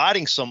is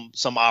providing some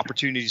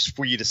opportunities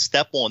for you to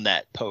step on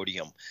that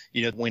podium.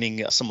 You know,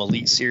 winning some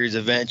Elite Series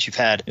events. You've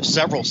had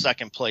several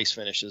second place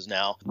finishes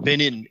now,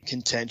 been in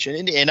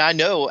contention. And I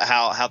know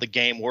how the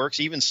game works.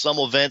 Even some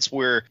events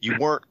where you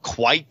weren't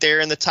quite there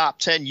in the top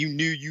 10, you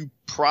knew you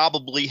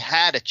probably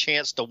had a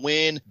chance to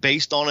win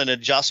based on an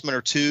adjustment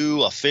or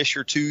two, a fish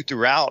or two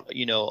throughout,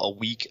 you know, a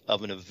week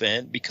of an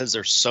event, because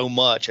there's so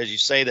much, as you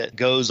say, that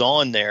goes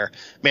on there.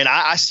 Man,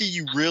 I see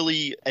you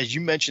really, as you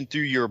mentioned,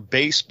 through your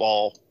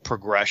baseball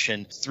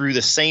progression, through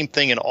the same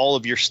thing in all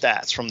of your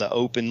stats, from the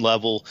open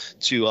level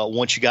to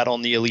once you got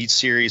on the Elite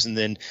Series. And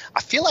then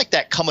I feel like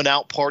that coming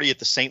out party at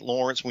the St.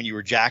 Lawrence when you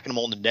were jacking them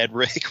on the Ned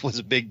rig was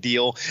a big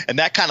deal. And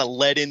that kind of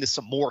led into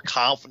some more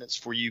confidence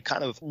for you,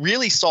 kind of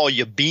really saw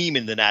you beam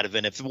into that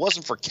event. If it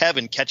wasn't for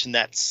Kevin catching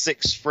that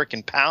 6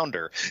 freaking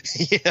pounder,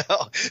 you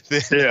know,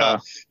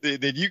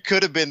 then you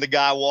could have been the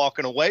guy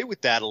walking away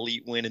with that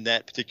Elite win in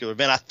that particular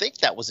event. I think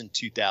that was in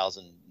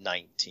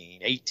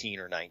 18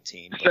 or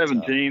 19.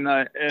 17.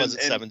 Was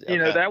it 17? You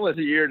know, that was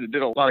a year that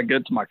did a lot of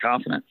good to my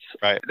confidence.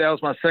 Right. That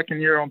was my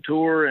second year on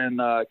tour and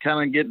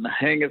kind of getting the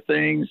hang of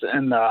things.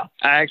 And I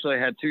actually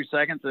had 2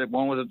 seconds.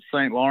 One was at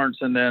St. Lawrence,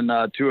 and then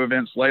 2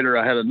 events later,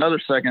 I had another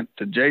second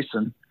to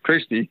Jason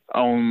Christie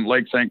on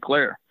Lake St.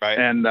 Clair. Right.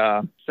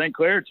 And St.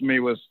 Clair to me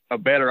was a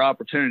better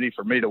opportunity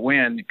for me to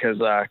win, because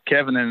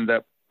Kevin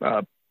ended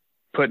up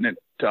putting it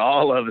to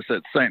all of us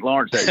at St.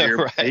 Lawrence that year.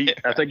 Right.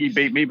 I think he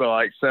beat me by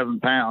like 7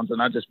 pounds,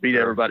 and I just beat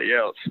everybody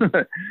else.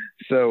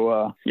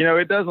 So, you know,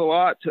 it does a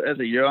lot as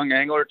a young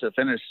angler to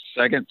finish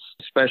second,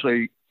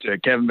 especially to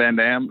Kevin Van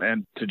Dam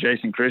and to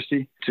Jason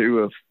Christie, 2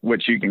 of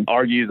which you can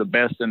argue the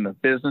best in the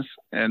business.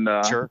 And,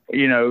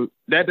 you know,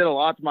 that did a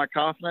lot to my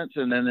confidence,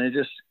 and then it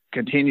just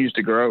continues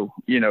to grow,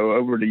 you know,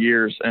 over the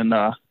years. And,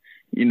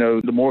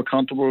 the more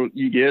comfortable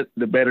you get,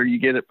 the better you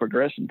get at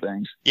progressing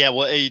things. Yeah,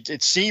 well,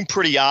 it seemed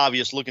pretty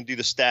obvious looking through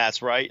the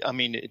stats, right? I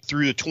mean,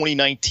 through the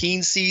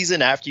 2019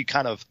 season, after you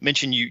kind of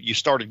mentioned you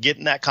started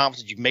getting that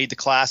confidence, you made the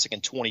Classic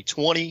in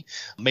 2020,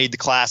 made the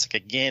Classic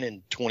again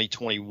in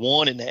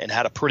 2021, and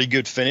had a pretty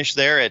good finish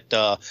there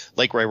at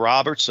Lake Ray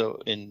Roberts, so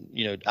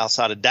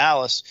outside of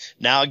Dallas.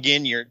 Now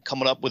again, you're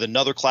coming up with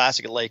another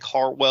Classic at Lake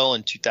Hartwell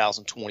in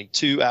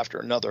 2022 after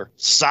another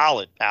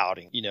solid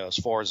outing, as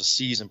far as a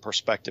season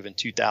perspective in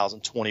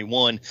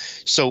 2021.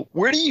 So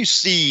where do you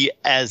see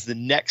as the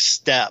next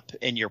step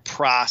in your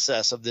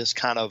process of this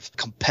kind of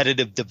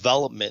competitive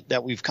development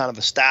that we've kind of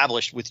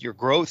established with your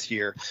growth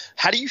here?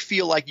 How do you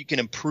feel like you can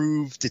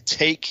improve to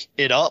take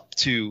it up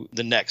to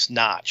the next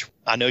notch?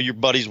 I know you're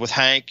buddies with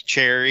Hank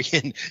Cherry,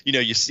 and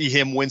you see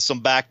him win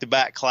some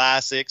back-to-back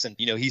Classics, and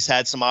he's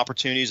had some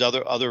opportunities.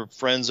 Other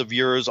friends of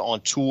yours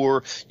on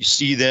tour, you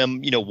see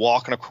them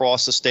walking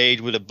across the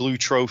stage with a blue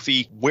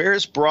trophy.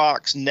 Where's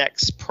Brock's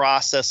next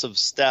process of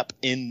step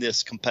in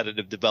this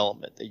competitive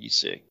development that you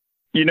see?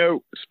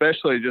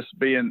 Especially just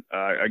being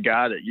a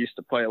guy that used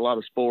to play a lot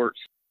of sports,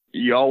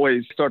 you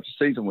always start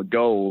the season with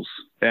goals,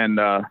 and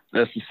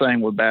that's the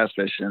same with bass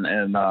fishing.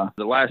 And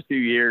the last few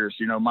years,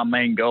 my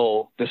main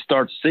goal to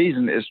start the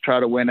season is try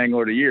to win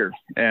Angler of the Year.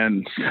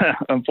 And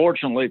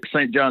unfortunately,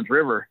 St. Johns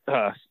River,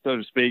 so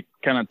to speak,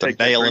 kind of take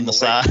the nail in the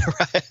side.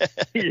 Right?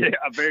 Yeah,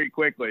 very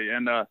quickly.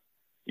 And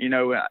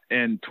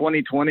in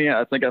 2020,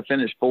 I think I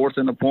finished fourth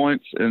in the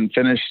points and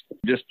finished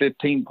just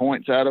 15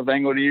 points out of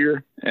Angler of the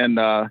Year. And,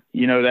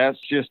 that's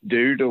just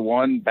due to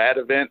one bad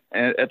event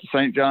at the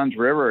St. Johns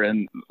River.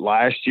 And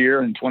last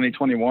year in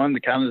 2021, the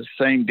kind of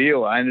the same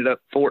deal. I ended up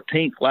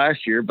 14th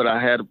last year, but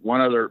I had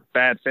one other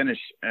bad finish.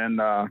 And,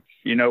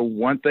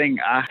 one thing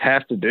I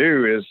have to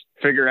do is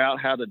figure out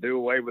how to do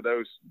away with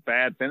those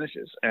bad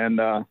finishes. And,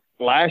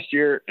 last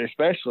year,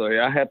 especially,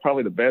 I had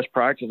probably the best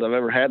practice I've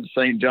ever had at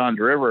St. Johns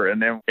River.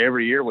 And then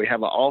every year we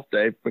have an off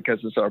day because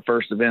it's our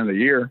first event of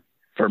the year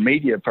for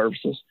media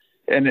purposes.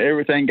 And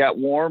everything got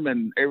warm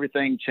and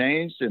everything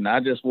changed, and I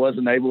just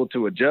wasn't able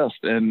to adjust.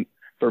 And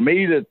for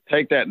me to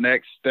take that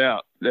next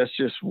step, that's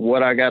just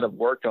what I got to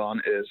work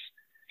on, is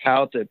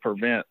how to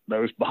prevent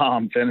those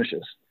bomb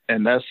finishes.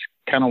 And that's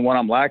kind of what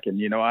I'm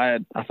lacking. I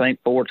had, I think,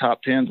 4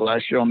 top 10s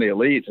last year on the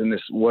elites, and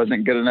this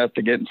wasn't good enough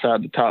to get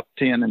inside the top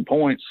 10 in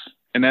points.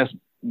 And that's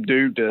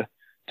due to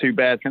 2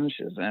 bad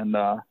finishes. And,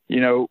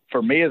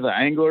 for me as an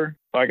angler,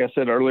 like I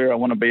said earlier, I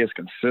want to be as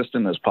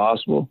consistent as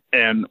possible.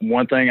 And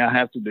one thing I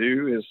have to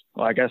do is,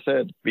 like I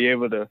said, be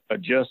able to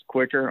adjust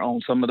quicker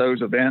on some of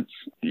those events.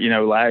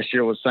 Last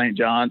year was St.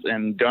 John's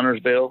and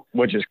Guntersville,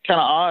 which is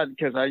kind of odd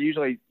because I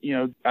usually,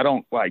 I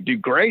don't do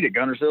great at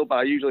Guntersville, but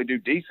I usually do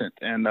decent.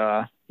 And,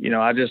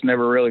 I just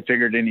never really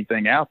figured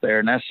anything out there,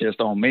 and that's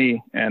just on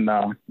me. And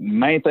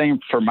main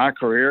thing for my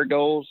career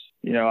goals,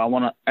 I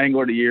want an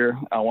Angler of the Year.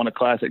 I want a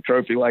Classic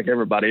trophy like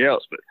everybody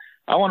else, but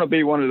I want to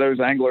be one of those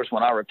anglers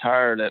when I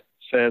retire that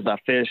says I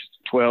fished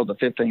 12 to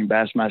 15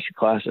 Bassmaster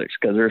Classics,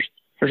 because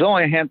there's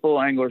only a handful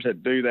of anglers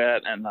that do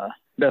that, and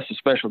that's a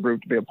special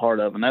group to be a part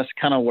of, and that's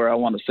kind of where I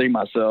want to see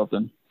myself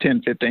in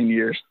 10, 15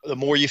 years. The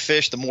more you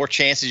fish, the more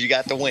chances you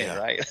got to win,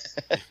 right?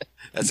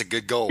 That's a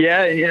good goal.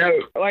 Yeah,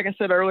 like I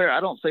said earlier,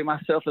 I don't see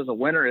myself as a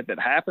winner. If it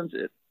happens,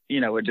 it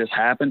just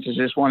happens. It's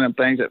just one of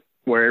them things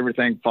where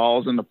everything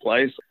falls into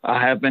place.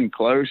 I have been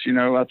close.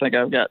 I think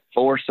I've got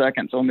 4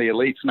 seconds on the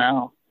elites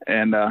now.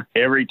 And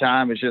every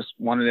time it's just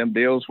one of them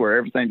deals where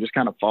everything just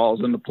kind of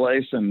falls into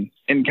place and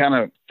kind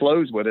of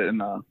flows with it.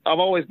 And I've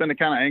always been the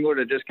kind of angler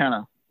that just kind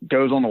of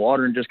goes on the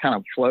water and just kind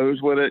of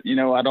flows with it.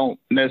 I don't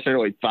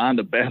necessarily find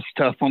the best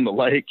stuff on the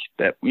lake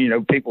that,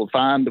 people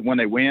find when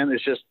they win.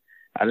 It's just,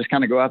 I just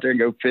kind of go out there and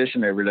go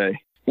fishing every day.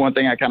 One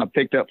thing I kind of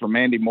picked up from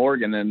Andy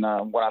Morgan, and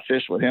when I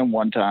fished with him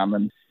one time,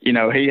 and,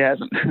 he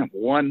hasn't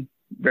won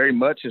very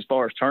much as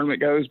far as tournament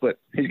goes, but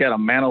he's got a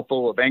mantle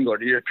full of Angler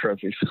of the Year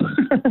trophies.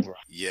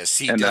 Yes,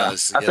 he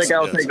does. I think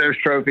I'll take those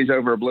trophies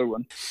over a blue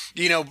one.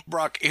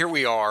 Brock, here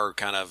we are,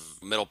 kind of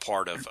middle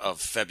part of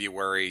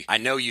February. I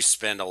know you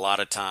spend a lot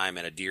of time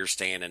in a deer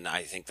stand, and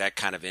I think that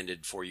kind of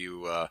ended for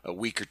you a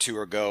week or 2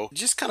 ago.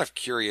 Just kind of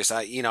curious.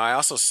 I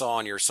also saw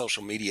on your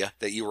social media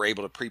that you were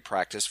able to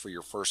pre-practice for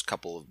your first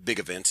couple of big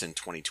events in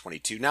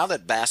 2022. Now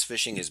that bass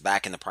fishing is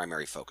back in the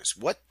primary focus,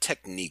 what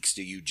techniques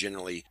do you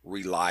generally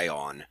rely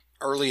on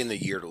early in the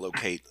year to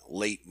locate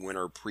late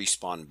winter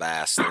pre-spawn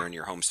bass there in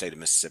your home state of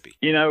Mississippi?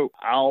 I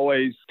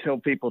always tell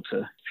people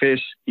to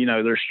fish,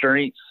 their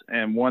strengths,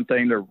 and one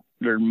thing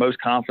they're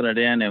most confident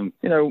in.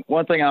 And,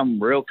 one thing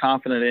I'm real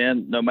confident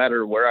in, no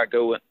matter where I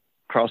go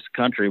across the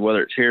country,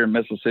 whether it's here in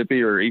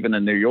Mississippi or even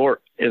in New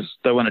York, is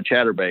throwing a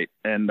chatterbait.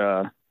 And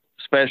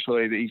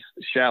especially these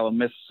shallow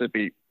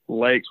Mississippi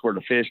lakes where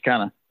the fish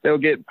they'll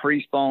get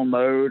pre-spawn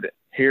mode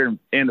here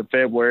in the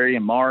February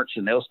and March,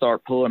 and they'll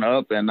start pulling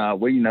up. And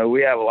we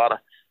have a lot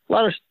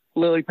of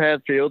lily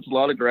pad fields, a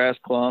lot of grass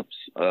clumps,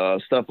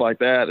 stuff like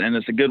that. And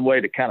it's a good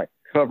way to kind of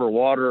cover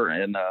water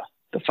and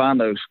to find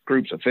those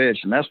groups of fish.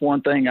 And that's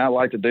one thing I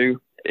like to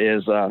do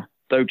is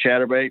throw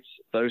chatterbaits,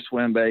 throw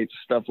swim baits,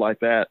 stuff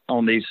like that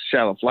on these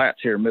shallow flats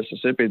here in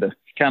Mississippi to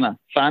kind of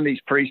find these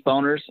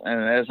pre-spawners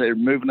and as they're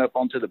moving up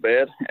onto the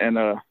bed. And,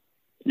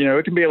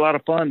 it can be a lot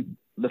of fun,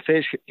 the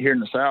fish here in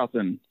the South,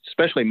 and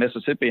especially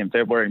Mississippi in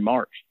February and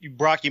March.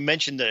 Brock, you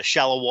mentioned the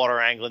shallow water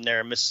angling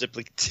there in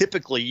Mississippi.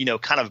 Typically,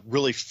 kind of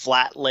really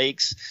flat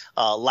lakes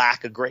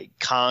lack a great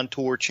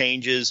contour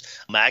changes.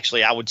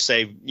 Actually, I would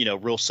say,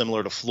 real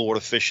similar to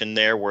Florida fishing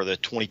there, where the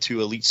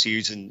 22 Elite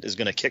Series is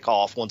going to kick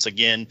off once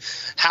again.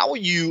 How will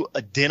you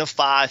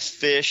identify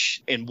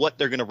fish and what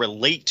they're going to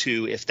relate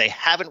to if they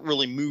haven't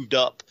really moved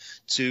up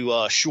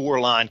to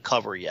shoreline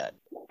cover yet?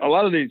 A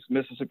lot of these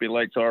Mississippi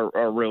lakes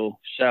are real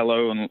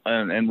shallow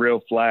and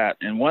real flat.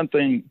 And one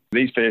thing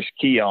these fish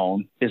key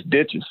on is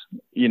ditches.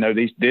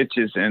 These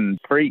ditches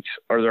and creeks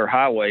are their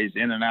highways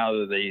in and out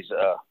of these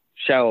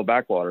shallow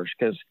backwaters.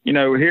 Because,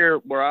 here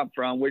where I'm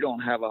from, we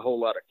don't have a whole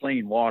lot of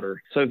clean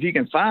water. So if you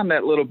can find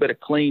that little bit of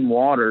clean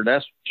water,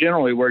 that's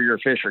generally where your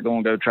fish are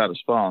going to go try to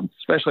spawn,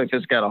 especially if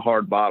it's got a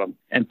hard bottom.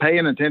 And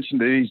paying attention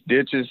to these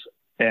ditches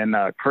and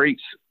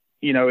creeks,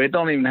 it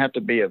don't even have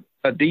to be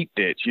a deep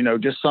ditch,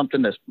 just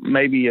something that's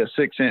maybe a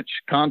 6-inch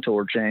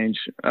contour change,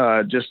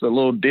 just a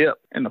little dip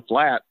in the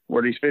flat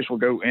where these fish will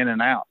go in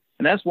and out.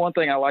 And that's one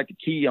thing I like to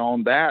key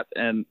on that.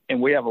 And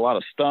we have a lot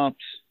of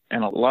stumps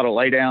and a lot of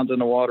laydowns in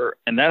the water.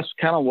 And that's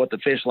kind of what the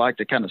fish like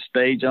to kind of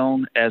stage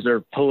on as they're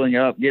pulling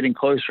up, getting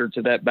closer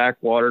to that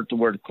backwater to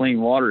where the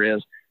clean water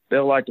is.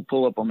 They'll like to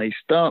pull up on these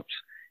stumps.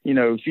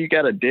 If you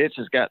got a ditch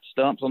that's got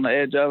stumps on the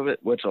edge of it,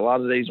 which a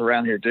lot of these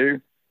around here do,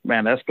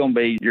 man, that's going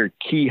to be your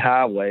key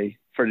highway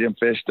for them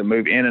fish to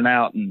move in and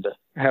out and to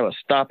have a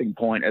stopping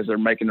point as they're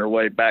making their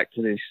way back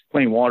to these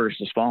clean waters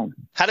to spawn.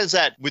 How does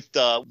that with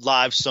the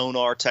live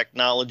sonar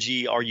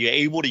technology, are you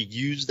able to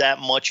use that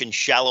much in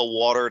shallow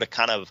water to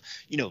kind of,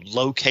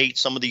 locate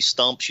some of these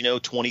stumps,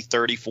 20,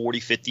 30, 40,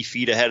 50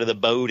 feet ahead of the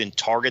boat and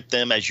target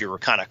them as you're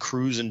kind of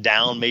cruising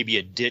down maybe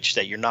a ditch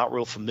that you're not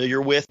real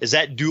familiar with? Is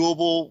that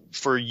doable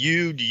for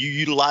you? Do you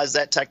utilize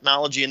that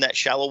technology in that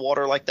shallow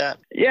water like that?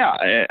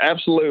 Yeah,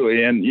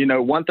 absolutely. And,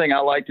 one thing I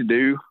like to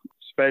do,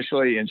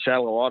 especially in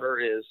shallow water,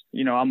 is,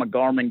 I'm a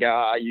Garmin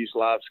guy. I use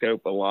live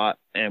scope a lot.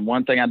 And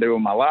one thing I do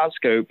with my live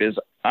scope is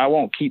I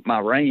won't keep my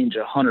range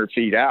 100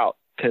 feet out,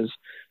 because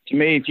to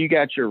me, if you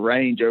got your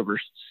range over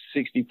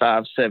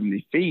 65,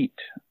 70 feet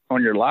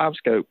on your live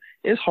scope,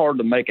 it's hard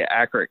to make an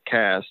accurate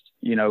cast,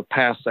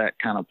 past that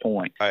kind of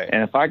point. Right.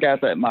 And if I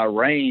got that my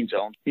range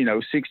on,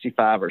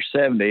 65 or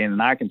 70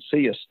 and I can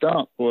see a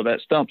stump, well, that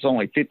stump's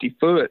only 50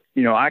 foot,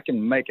 I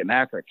can make an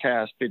accurate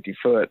cast 50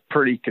 foot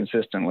pretty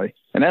consistently.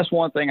 And that's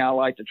one thing I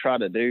like to try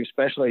to do,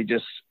 especially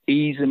just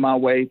easing my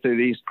way through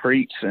these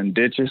creeks and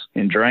ditches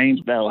and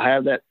drains that'll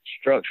have that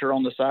structure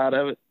on the side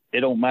of it. It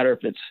don't matter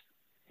if it's,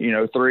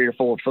 3 or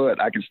 4 foot,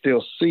 I can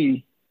still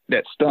see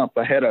that stump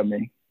ahead of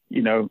me,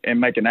 and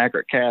make an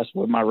accurate cast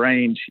with my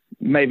range,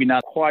 maybe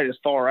not quite as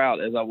far out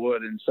as I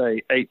would in,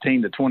 say,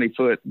 18 to 20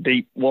 foot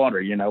deep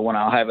water, when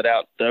I'll have it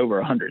out to over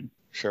 100.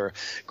 Sure.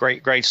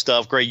 Great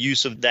stuff. Great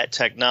use of that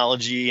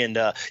technology. And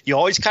you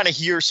always kind of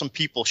hear some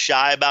people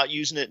shy about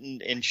using it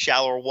in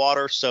shallower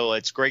water. So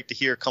it's great to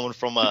hear coming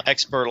from an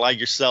expert like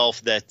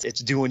yourself that it's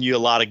doing you a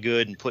lot of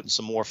good and putting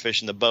some more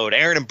fish in the boat.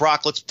 Aaron and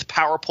Brock, let's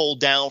power pole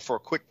down for a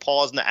quick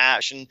pause in the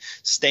action.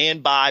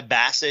 Stand by.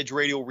 Bass Edge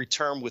Radio will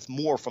return with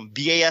more from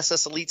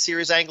BASS Elite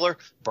Series angler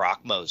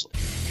Brock Mosley.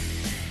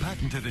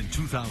 Patented in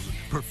 2000,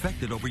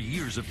 perfected over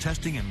years of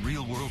testing and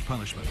real-world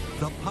punishment,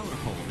 the Power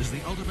Pole is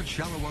the ultimate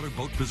shallow water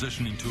boat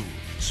positioning tool.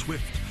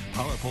 Swift,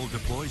 Power Pole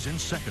deploys in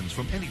seconds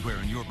from anywhere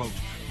in your boat.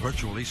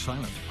 Virtually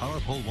silent, Power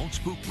Pole won't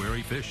spook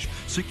wary fish.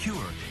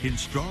 Secure in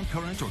strong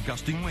current or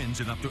gusting winds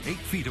in up to 8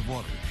 feet of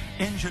water.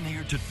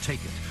 Engineered to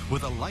take it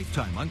with a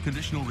lifetime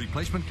unconditional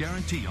replacement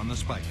guarantee on the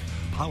spike.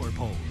 Power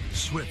Pole,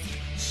 swift,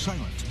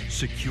 silent,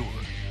 secure.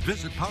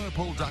 Visit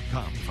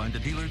powerpole.com to find a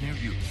dealer near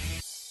you.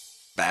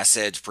 Bass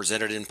Edge,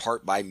 presented in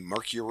part by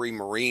Mercury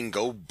Marine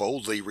Go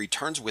Boldly,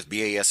 returns with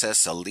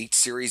BASS Elite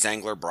Series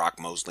angler Brock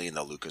Mosley in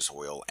the Lucas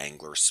Oil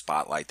Angler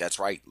Spotlight. That's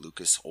right,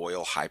 Lucas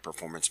Oil High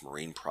Performance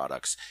Marine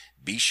Products.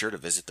 Be sure to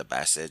visit the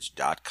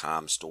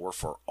BassEdge.com store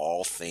for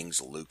all things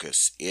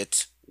Lucas.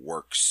 It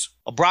works.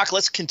 Well, Brock,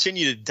 let's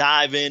continue to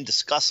dive in,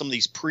 discuss some of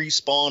these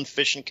pre-spawn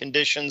fishing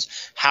conditions,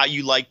 how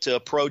you like to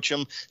approach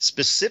them.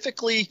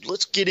 Specifically,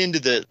 let's get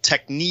into the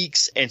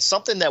techniques and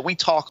something that we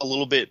talk a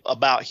little bit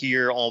about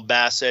here on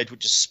Bass Edge,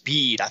 which is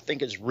speed. I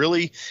think is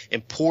really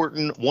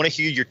important. Want to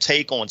hear your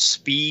take on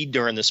speed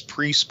during this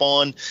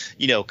pre-spawn,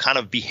 kind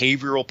of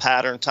behavioral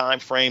pattern time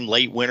frame,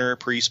 late winter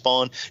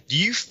pre-spawn. Do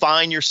you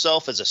find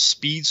yourself as a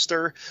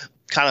speedster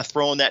kind of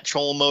throwing that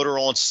trolling motor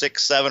on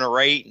 6, 7, or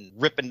 8 and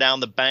ripping down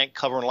the bank,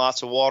 covering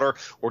lots of water?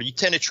 Or do you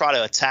tend to try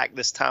to attack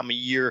this time of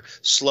year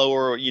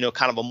slower,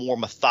 kind of a more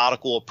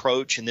methodical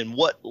approach? And then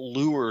what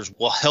lures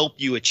will help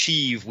you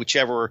achieve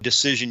whichever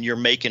decision you're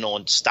making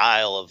on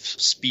style of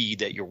speed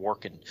that you're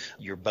working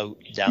your boat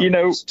down in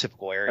those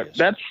typical areas?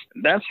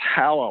 That's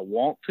how I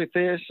want to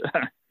fish.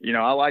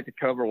 I like to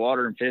cover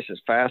water and fish as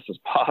fast as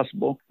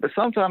possible. But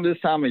sometimes this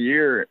time of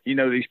year,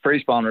 these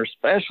pre-spawners,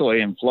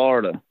 especially in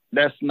Florida,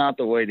 that's not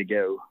the way to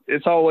go.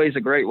 It's always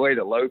a great way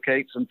to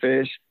locate some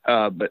fish,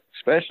 but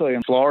especially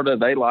in Florida,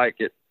 they like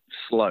it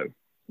slow.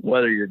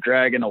 Whether you're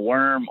dragging a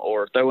worm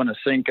or throwing a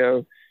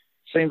Senko,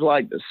 seems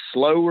like the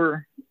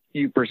slower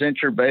you present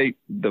your bait,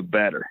 the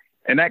better.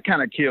 And that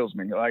kind of kills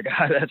me. Like,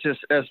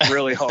 that's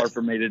really hard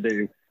for me to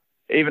do,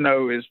 even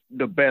though it's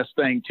the best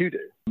thing to do.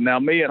 Now,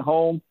 me at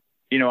home,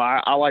 you know,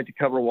 I like to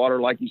cover water.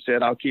 Like you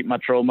said, I'll keep my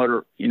trolling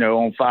motor, you know,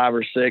 on 5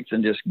 or 6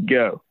 and just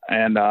go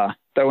and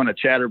throw in a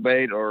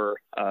chatterbait or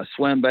a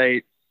swim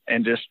bait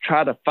and just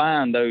try to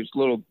find those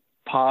little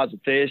pods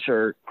of fish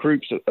or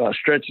groups of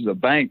stretches of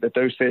bank that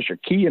those fish are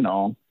keying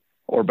on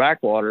or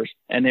backwaters.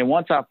 And then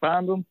once I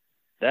find them,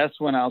 that's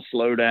when I'll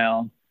slow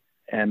down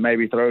and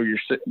maybe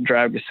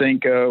drag a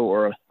Senko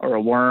or a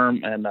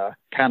worm and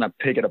kind of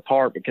pick it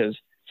apart, because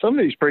some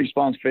of these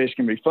pre-spawn fish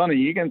can be funny.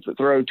 You can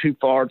throw too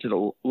far to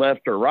the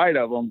left or right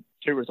of them,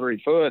 2 or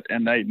 3 foot,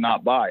 and they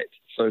not bite.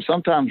 So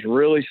sometimes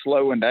really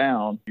slowing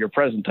down your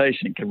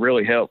presentation can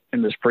really help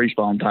in this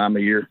pre-spawn time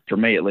of year, for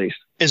me at least.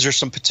 Is there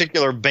some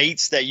particular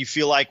baits that you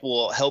feel like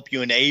will help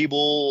you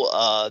enable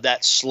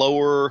that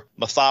slower,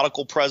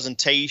 methodical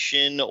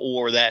presentation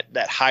or that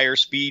higher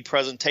speed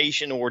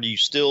presentation, or do you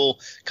still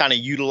kind of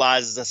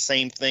utilize the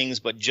same things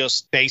but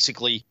just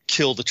basically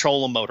kill the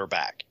trolling motor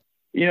back?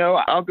 You know,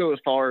 I'll go as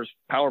far as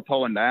power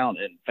pulling down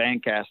and fan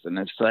casting,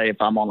 and say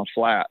if I'm on a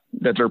flat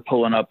that they're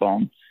pulling up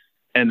on.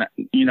 And,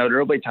 you know,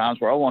 there'll be times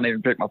where I won't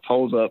even pick my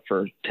poles up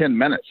for 10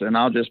 minutes, and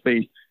I'll just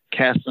be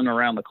casting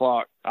around the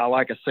clock. I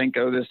like a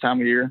Senko this time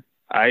of year.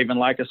 I even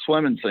like a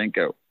swimming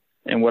Senko.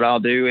 And what I'll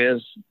do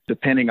is,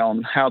 depending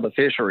on how the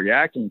fish are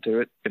reacting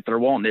to it, if they're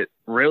wanting it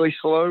really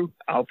slow,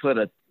 I'll put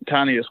a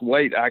tiniest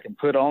weight I can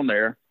put on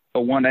there, a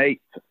 1/8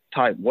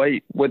 type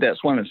weight with that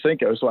swimming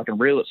Senko, so I can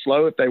reel it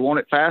slow. If they want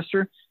it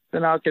faster,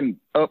 then I can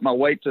up my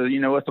weight to, you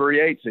know, a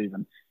 3/8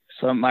 even.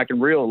 Something I can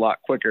reel a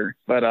lot quicker.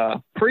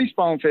 But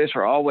pre-spawn fish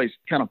are always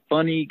kind of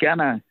funny. You kind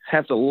of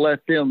have to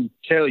let them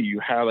tell you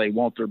how they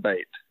want their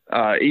bait.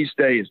 Each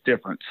day is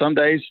different. Some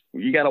days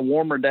you got a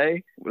warmer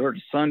day where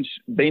the sun's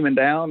beaming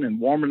down and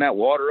warming that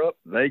water up.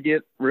 They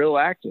get real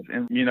active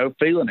and, you know,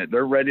 feeling it.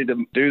 They're ready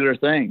to do their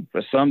thing.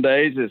 But some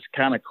days it's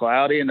kind of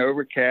cloudy and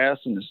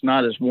overcast and it's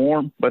not as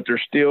warm, but they're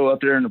still up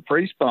there in the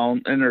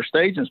pre-spawn in their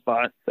staging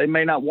spot. They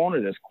may not want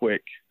it as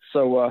quick.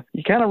 So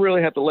you kind of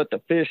really have to let the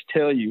fish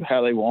tell you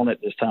how they want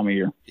it this time of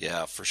year.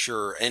 Yeah, for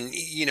sure. And,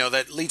 you know,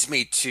 that leads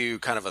me to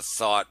kind of a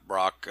thought,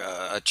 Brock.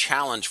 A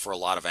challenge for a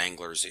lot of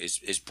anglers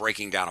is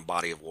breaking down a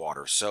body of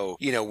water. So,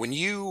 you know, when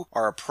you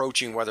are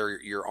approaching, whether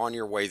you're on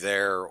your way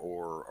there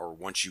or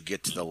once you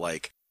get to the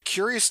lake,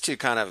 curious to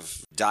kind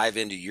of dive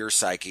into your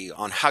psyche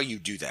on how you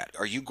do that.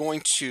 Are you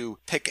going to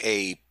pick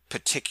a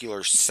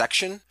particular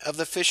section of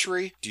the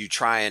fishery? Do you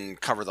try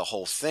and cover the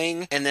whole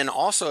thing? And then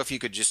also, if you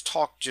could just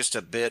talk just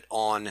a bit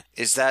on,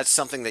 is that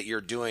something that you're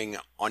doing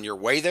on your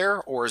way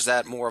there, or is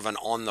that more of an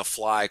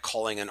on-the-fly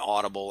calling an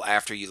audible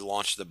after you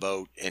launch the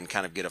boat and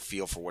kind of get a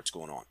feel for what's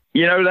going on?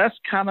 You know, that's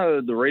kind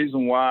of the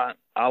reason why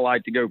I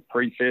like to go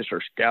pre-fish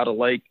or scout a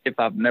lake if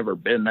I've never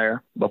been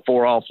there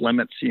before off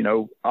limits. You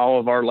know, all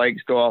of our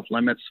lakes go off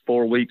limits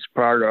 4 weeks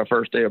prior to our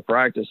first day of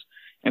practice.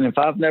 And if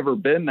I've never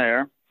been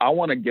there, I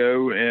want to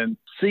go and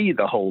see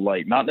the whole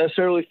lake, not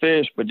necessarily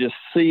fish, but just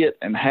see it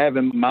and have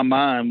in my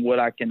mind what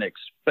I can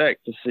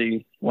expect to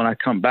see when I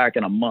come back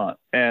in a month.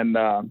 And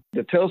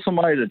to tell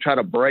somebody to try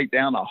to break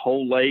down a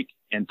whole lake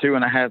in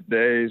 2.5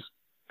 days,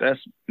 that's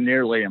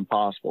nearly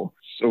impossible.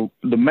 So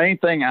the main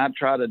thing I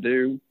try to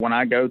do when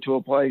I go to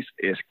a place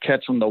is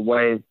catch them the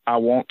way I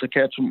want to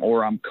catch them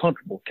or I'm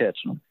comfortable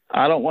catching them.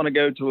 I don't want to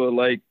go to a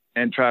lake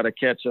and try to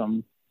catch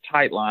them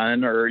tight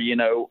line or, you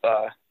know,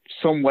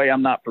 some way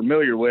I'm not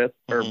familiar with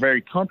or very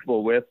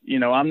comfortable with. You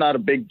know, I'm not a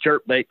big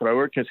jerk bait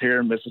thrower because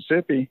here in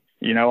Mississippi,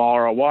 you know,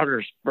 our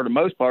waters for the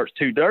most part is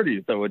too dirty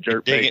to throw a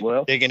jerk bait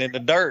well. Digging in the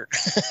dirt.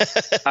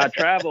 I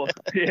travel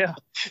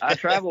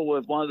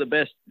with one of the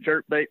best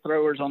jerk bait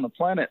throwers on the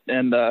planet,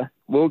 and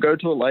we'll go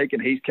to a lake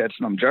and he's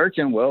catching them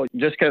jerking. Well,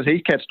 just because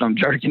he's catching them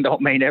jerking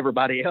don't mean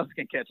everybody else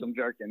can catch them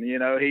jerking. You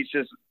know, he's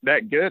just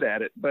that good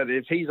at it. But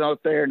if he's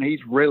out there and he's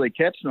really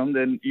catching them,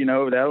 then, you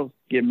know, that'll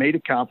give me the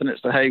confidence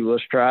to, hey,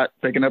 let's try it,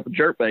 picking up a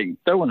jerk bait and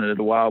throwing it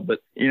a while. But,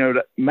 you know,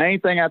 the main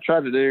thing I try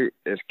to do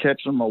is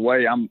catch them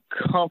away I'm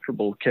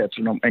comfortable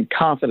catching them and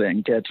confident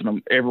in catching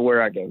them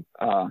everywhere I go.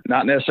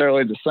 Not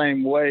necessarily the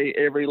same way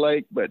every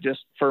lake, but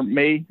just for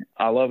me,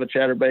 I love a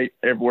chatterbait.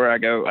 Everywhere I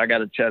go, I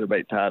got a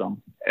chatterbait tied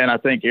on. And I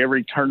think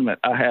every tournament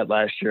I had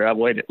last year, I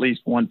weighed at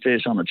least one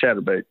fish on a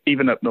chatterbait,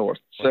 even up north.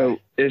 So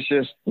it's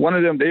just one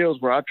of them deals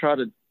where I try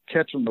to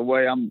catch them the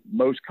way I'm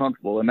most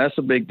comfortable. And that's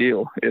a big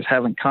deal, is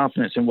having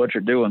confidence in what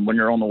you're doing when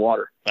you're on the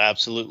water.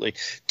 Absolutely.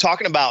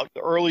 Talking about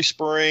early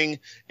spring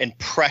and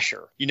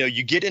pressure,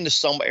 you get into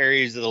some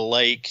areas of the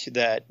lake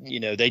that,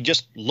 they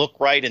just look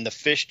right and the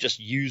fish just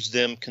use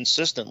them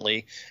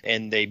consistently,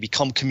 and they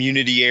become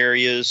community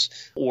areas,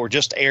 or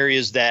just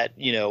areas that,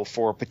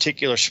 for a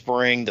particular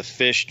spring, the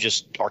fish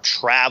just are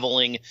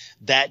traveling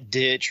that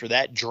ditch or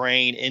that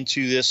drain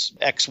into this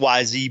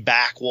XYZ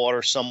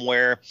backwater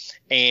somewhere.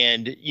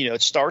 And,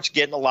 it starts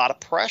getting a lot of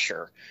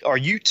pressure. Are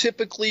you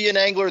typically an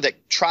angler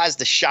that tries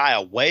to shy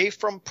away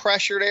from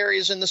pressured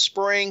areas in the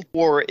spring?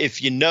 Or if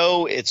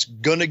it's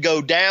going to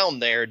go down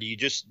there, do you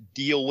just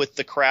deal with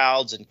the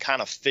crowds and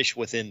kind of fish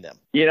within them?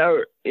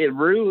 It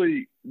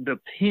really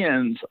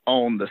depends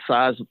on the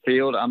size of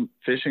field I'm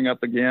fishing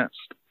up against.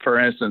 For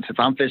instance, if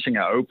I'm fishing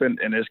an open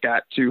and it's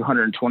got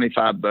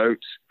 225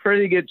 boats,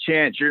 pretty good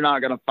chance you're not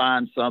going to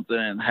find something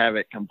and have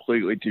it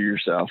completely to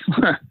yourself,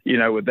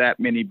 with that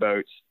many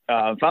boats.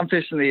 If I'm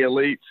fishing the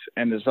elites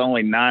and there's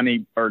only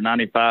 90 or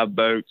 95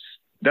 boats,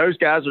 those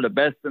guys are the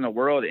best in the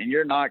world, and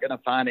you're not going to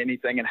find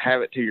anything and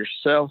have it to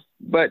yourself,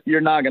 but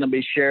you're not going to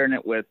be sharing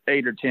it with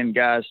 8 or 10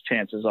 guys,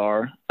 chances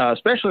are,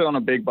 especially on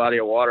a big body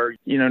of water.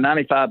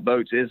 95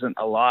 boats isn't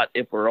a lot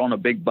if we're on a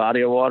big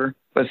body of water.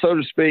 But so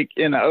to speak,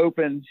 in the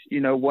opens,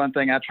 one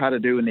thing I try to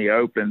do in the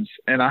opens,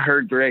 and I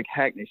heard Greg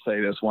Hackney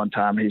say this one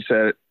time, he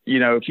said,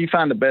 if you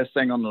find the best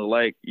thing on the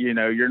lake,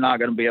 you're not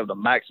going to be able to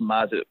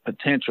maximize its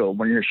potential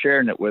when you're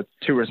sharing it with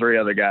 2 or 3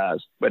 other guys.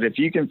 But if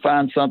you can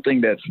find something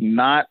that's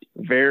not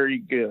very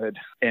good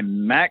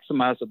and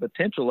maximize the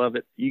potential of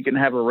it, you can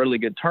have a really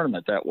good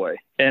tournament that way.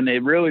 And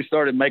it really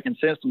started making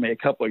sense to me a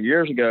couple of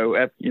years ago,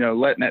 after,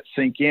 letting that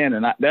sink in.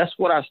 And that's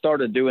what I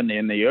started doing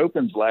in the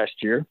opens last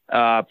year.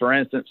 For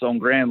instance, on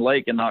Grand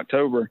Lake in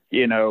October,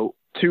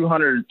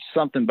 200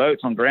 something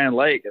boats on Grand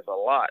Lake is a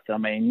lot. I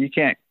mean, you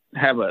can't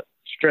have a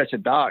stretch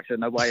of docks and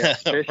nobody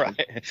else fishing.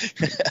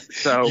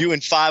 So you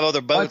and 5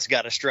 other boats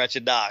got a stretch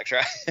of docks,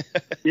 right?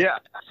 Yeah.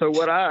 So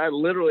what I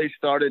literally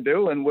started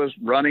doing was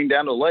running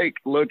down the lake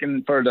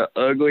looking for the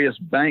ugliest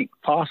bank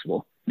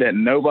possible that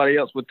nobody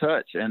else would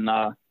touch. And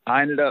I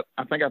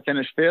think I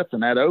finished 5th in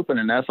that open,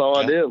 and that's all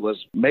I did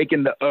was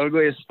making the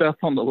ugliest stuff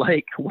on the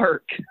lake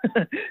work.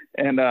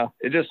 And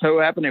it just so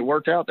happened it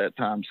worked out that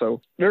time.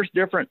 So there's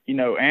different,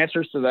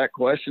 answers to that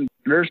question.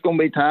 There's going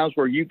to be times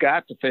where you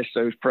got to fish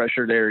those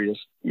pressured areas.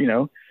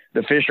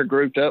 The fish are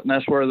grouped up, and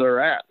that's where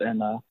they're at.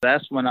 And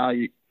that's when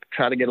I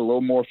try to get a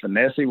little more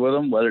finessey with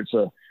them, whether it's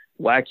a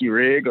wacky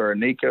rig or a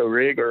Nico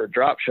rig or a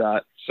drop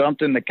shot,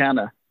 something to kind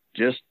of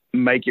just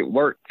make it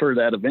work for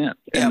that event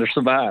and to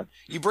survive.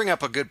 You bring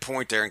up a good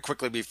point there, and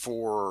quickly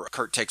before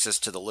Kurt takes us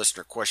to the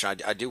listener question,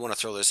 I do want to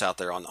throw this out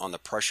there on the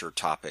pressure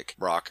topic,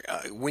 Brock.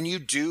 When you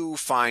do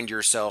find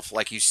yourself,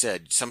 like you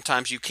said,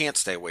 sometimes you can't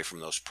stay away from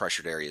those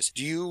pressured areas.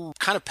 Do you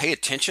kind of pay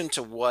attention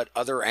to what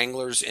other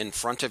anglers in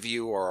front of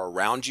you or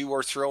around you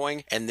are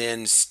throwing and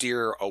then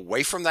steer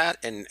away from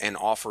that and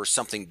offer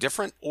something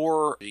different?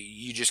 Or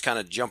you just kind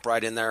of jump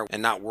right in there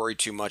and not worry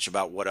too much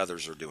about what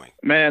others are doing?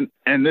 Man,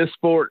 in this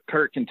sport,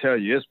 Kurt can tell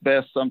you, it's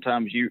best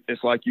sometimes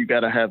it's like you got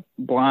to have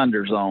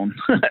blinders on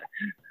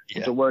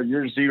to where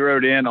you're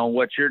zeroed in on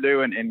what you're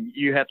doing and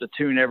you have to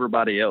tune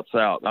everybody else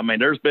out. I mean,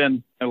 there's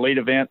been elite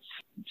events,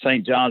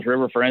 St. Johns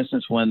River, for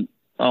instance, when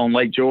on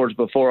Lake George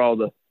before all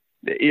the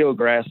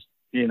eelgrass,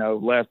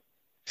 left.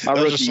 My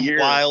Those rookie are some year,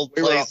 wild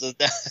places.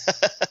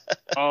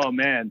 Oh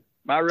man,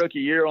 my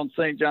rookie year on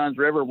St. Johns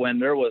River when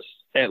there was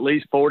at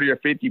least 40 or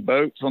 50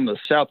 boats on the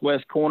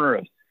southwest corner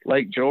of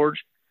Lake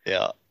George.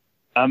 Yeah.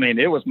 I mean,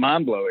 it was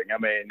mind blowing. I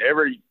mean,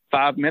 every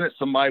 5 minutes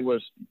somebody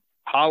was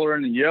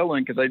hollering and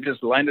yelling because they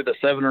just landed a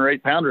 7 or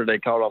 8 pounder they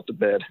caught off the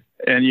bed.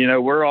 And,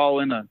 we're all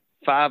in a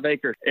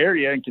 5-acre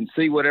area and can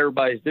see what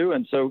everybody's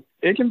doing. So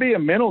it can be a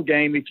mental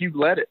game if you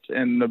let it.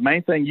 And the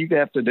main thing you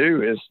have to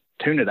do is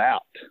tune it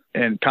out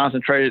and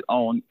concentrate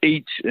on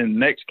each and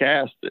next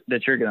cast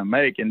that you're going to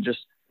make and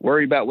just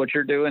worry about what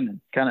you're doing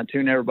and kind of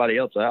tune everybody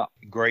else out.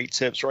 Great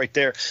tips right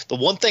there. The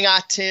one thing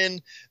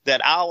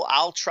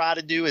I'll try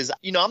to do is,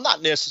 I'm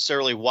not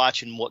necessarily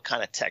watching what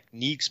kind of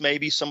techniques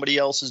maybe somebody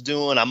else is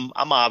doing. I'm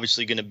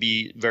obviously going to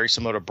be very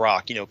similar to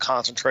Brock,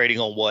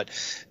 concentrating on what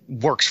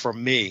works for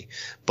me.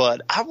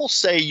 But I will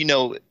say,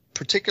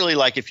 particularly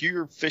like if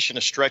you're fishing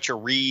a stretch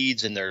of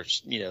reeds and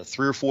there's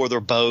 3 or 4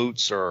 other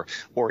boats or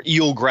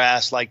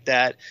eelgrass like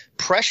that,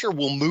 pressure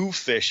will move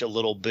fish a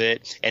little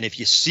bit. And if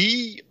you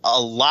see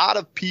a lot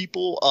of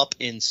people up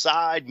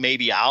inside,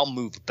 maybe I'll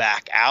move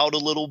back out a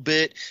little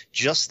bit.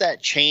 Just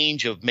that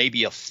change of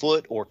maybe a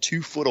foot or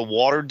 2 foot of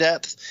water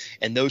depth,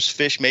 and those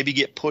fish maybe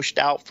get pushed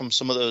out from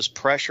some of those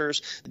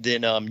pressures,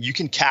 then you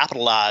can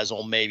capitalize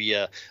on maybe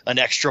an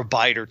extra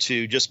bite or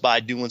 2 just by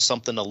doing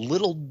something a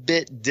little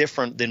bit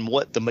different than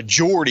what the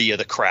majority of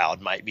the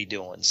crowd might be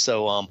doing.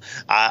 So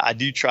I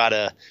do try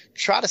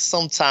to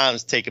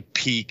sometimes take a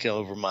peek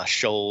over my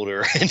shoulder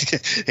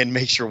and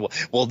make sure,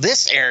 well,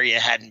 this area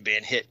hadn't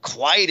been hit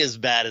quite as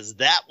bad as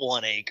that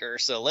 1 acre.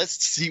 So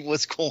let's see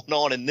what's going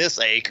on in this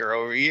acre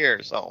over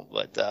here. So,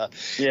 but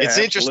it's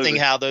interesting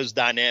how those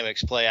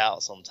dynamics play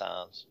out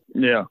sometimes.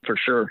 Yeah, for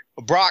sure.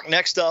 Brock,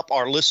 next up,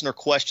 our listener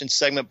question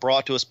segment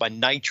brought to us by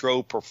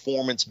Nitro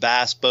Performance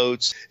Bass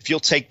Boats. If you'll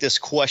take this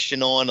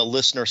question on, a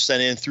listener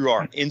sent in through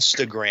our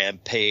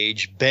Instagram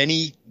page,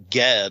 Benny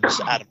Gibbs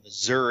out of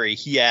Missouri.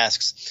 He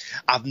asks,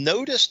 I've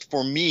noticed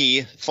for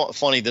me,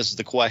 funny this is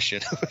the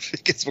question,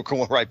 because we're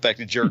going right back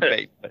to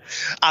jerkbait.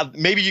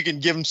 Maybe you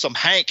can give him some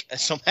Hank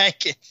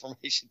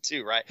information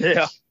too, right?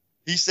 Yeah.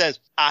 He says,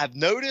 I've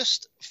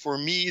noticed for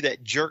me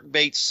that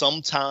jerkbaits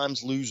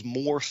sometimes lose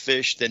more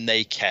fish than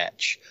they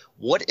catch.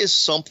 What is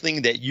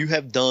something that you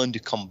have done to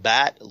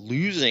combat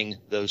losing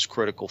those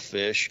critical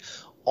fish?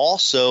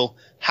 Also,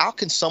 how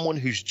can someone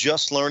who's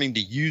just learning to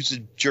use a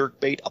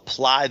jerkbait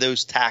apply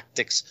those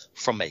tactics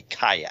from a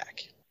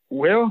kayak?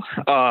 Well,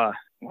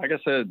 like I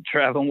said,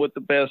 traveling with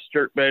the best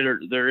jerkbaiter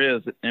there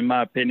is, in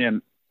my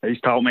opinion. He's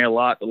taught me a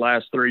lot the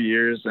last 3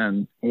 years.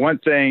 And one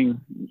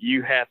thing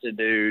you have to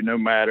do, no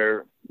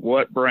matter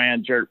what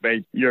brand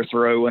jerkbait you're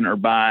throwing or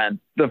buying,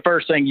 the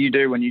first thing you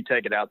do when you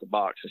take it out the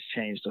box is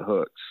change the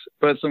hooks.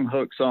 Put some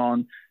hooks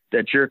on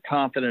that you're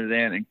confident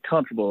in and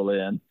comfortable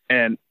in.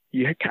 And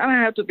you kind of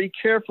have to be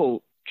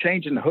careful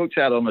changing the hooks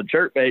out on the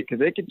jerkbait because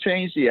it can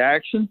change the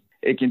action.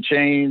 It can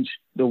change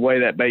the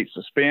way that bait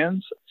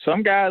suspends.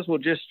 Some guys will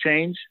just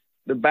change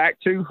the back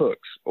two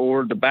hooks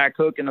or the back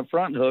hook and the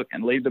front hook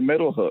and leave the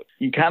middle hook.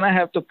 You kind of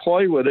have to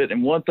play with it.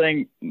 And one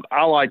thing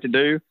I like to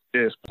do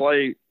is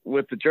play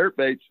with the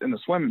jerkbaits in the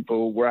swimming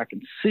pool where I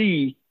can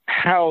see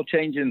how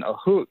changing a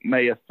hook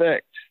may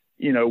affect,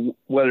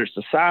 whether it's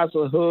the size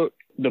of the hook,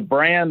 the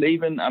brand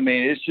even. I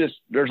mean, it's just,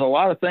 there's a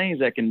lot of things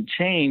that can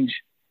change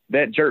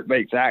that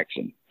jerkbait's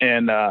action.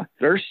 And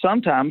there's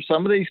sometimes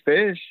some of these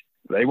fish,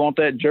 they want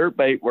that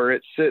jerkbait where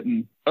it's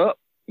sitting up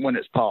when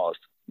it's paused.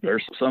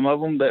 There's some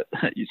of them that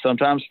you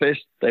sometimes fish,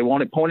 they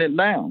want it pointed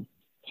down.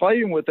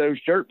 Playing with those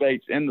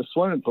jerkbaits in the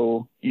swimming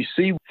pool, you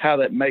see how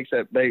that makes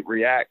that bait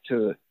react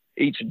to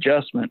each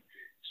adjustment.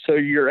 So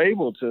you're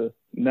able to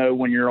know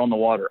when you're on the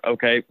water,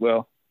 okay,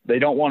 well, they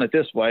don't want it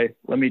this way.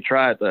 Let me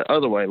try it the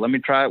other way. Let me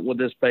try it with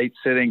this bait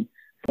sitting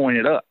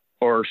pointed up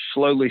or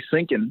slowly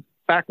sinking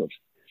backwards.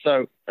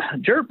 So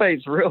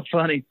jerkbait's a real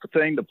funny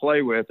thing to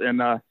play with,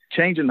 and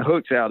changing the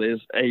hooks out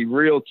is a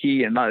real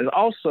key. And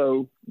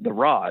also the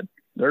rod.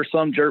 There's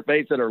some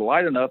jerkbaits that are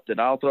light enough that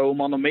I'll throw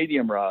them on the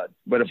medium rod.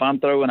 But if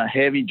I'm throwing a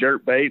heavy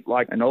jerkbait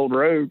like an Old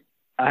Rogue,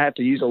 I have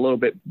to use a little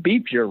bit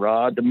beefier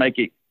rod to make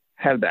it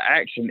have the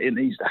action it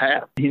needs to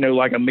have,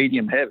 like a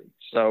medium heavy.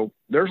 So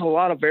there's a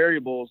lot of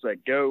variables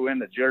that go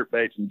into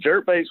jerkbaits. And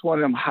jerkbait's one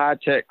of them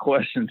high-tech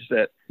questions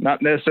that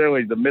not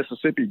necessarily the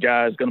Mississippi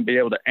guy is going to be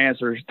able to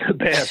answer the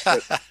best.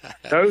 But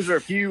those are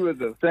a few of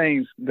the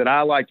things that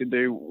I like to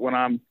do when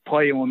I'm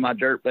playing with my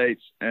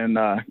jerkbaits. And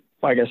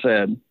like I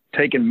said,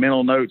 taking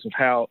mental notes of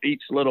how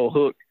each little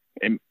hook,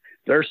 and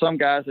there's some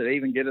guys that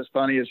even get as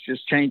funny as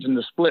just changing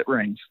the split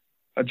rings.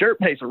 A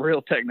jerkbait's a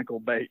real technical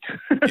bait.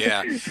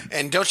 Yeah.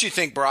 And don't you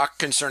think, Brock,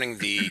 concerning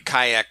the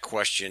kayak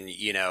question,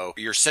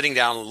 you're sitting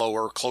down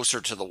lower, closer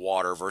to the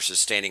water versus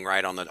standing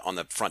right on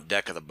the front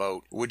deck of the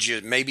boat. Would you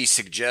maybe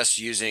suggest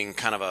using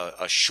kind of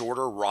a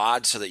shorter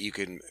rod so that you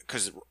can,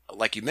 because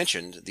like you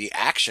mentioned, the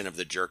action of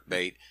the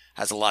jerkbait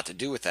has a lot to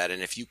do with that.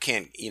 And if you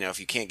can't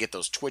get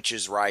those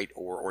twitches right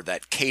or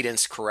that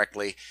cadence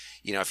correctly,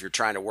 if you're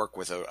trying to work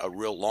with a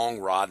real long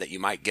rod that you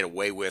might get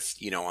away with,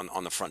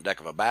 on the front deck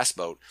of a bass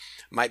boat,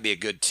 might be a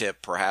good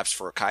tip perhaps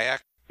for a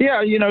kayak.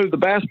 Yeah. The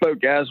bass boat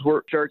guys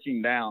work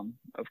jerking down,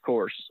 of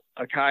course.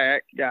 A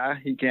kayak guy,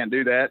 he can't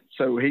do that.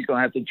 So he's going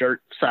to have to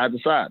jerk side to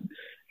side.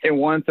 And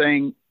one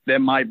thing that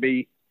might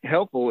be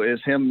helpful is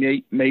him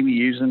maybe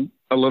using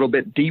a little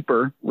bit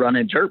deeper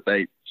running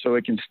jerkbait, so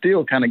it can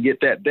still kind of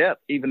get that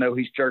depth, even though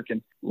he's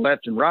jerking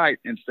left and right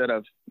instead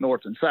of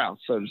north and south,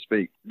 so to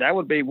speak. That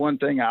would be one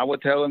thing I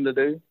would tell him to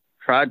do.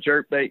 Try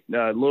jerkbait,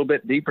 a little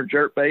bit deeper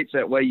jerkbaits.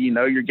 That way,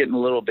 you're getting a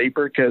little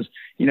deeper because,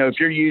 if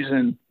you're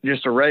using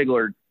just a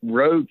regular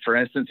Rogue, for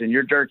instance, and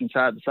you're jerking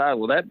side to side,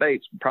 well, that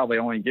bait's probably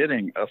only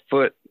getting a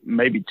foot,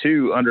 maybe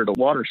two under the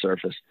water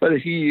surface. But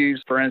if you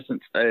use, for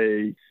instance,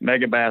 a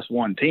Megabass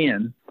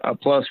 110, a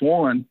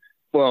 +1,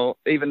 well,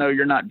 even though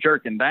you're not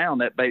jerking down,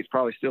 that bait's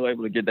probably still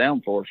able to get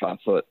down 4 or 5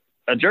 foot.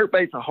 A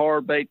jerkbait's a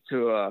hard bait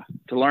to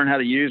learn how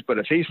to use, but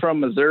if he's from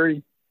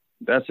Missouri,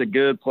 that's a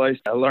good place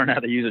to learn how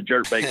to use a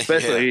jerkbait,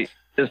 especially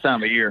this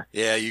time of year.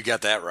 Yeah, you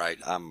got that right.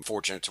 I'm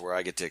fortunate to where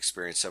I get to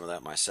experience some of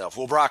that myself.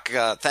 Well, Brock,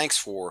 thanks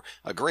for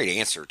a great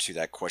answer to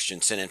that question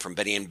sent in from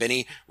Benny. And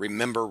Benny,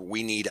 remember,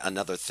 we need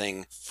another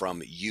thing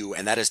from you,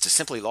 and that is to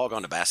simply log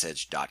on to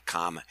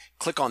BassEdge.com,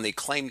 click on the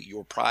Claim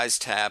Your Prize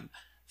tab,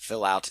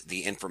 fill out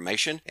the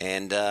information,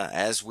 and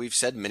as we've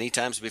said many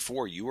times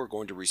before, you are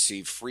going to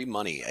receive free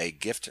money, a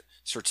gift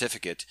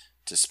certificate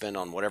to spend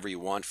on whatever you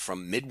want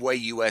from Midway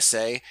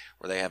USA,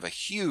 where they have a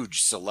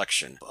huge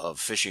selection of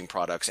fishing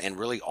products and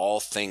really all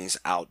things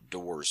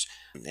outdoors.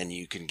 And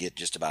you can get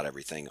just about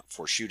everything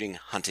for shooting,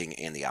 hunting,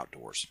 and the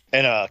outdoors.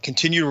 And a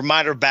continued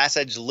reminder, Bass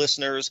Edge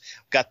listeners,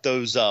 got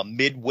those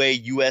Midway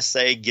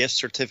USA gift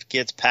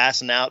certificates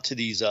passing out to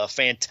these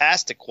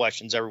fantastic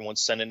questions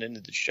everyone's sending into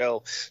the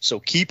show. So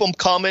keep them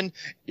coming.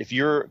 If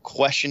your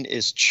question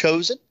is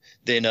chosen,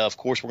 then, of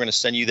course, we're going to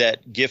send you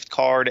that gift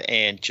card,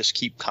 and just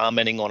keep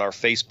commenting on our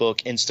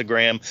Facebook,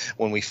 Instagram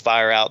when we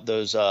fire out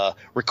those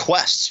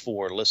requests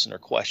for listener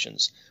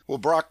questions. Well,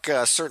 Brock,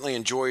 certainly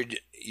enjoyed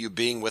you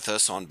being with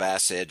us on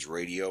Bass Edge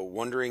Radio.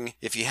 Wondering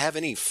if you have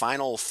any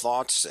final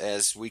thoughts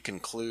as we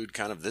conclude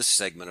kind of this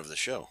segment of the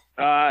show.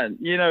 I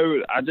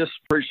just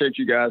appreciate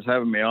you guys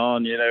having me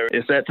on.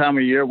 It's that time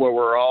of year where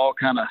we're all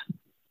kind of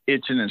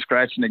itching and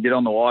scratching to get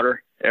on the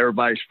water.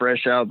 Everybody's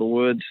fresh out of the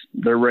woods.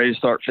 They're ready to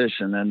start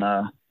fishing. And,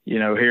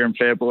 here in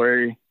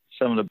February,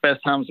 some of the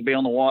best times to be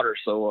on the water.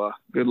 So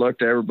good luck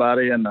to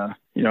everybody. And,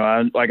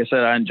 like I said,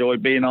 I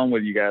enjoyed being on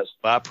with you guys.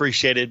 I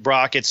appreciate it,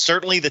 Brock. It's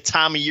certainly the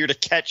time of year to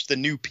catch the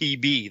new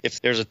PB.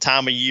 If there's a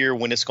time of year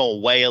when it's going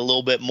to weigh a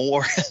little bit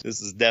more,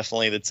 this is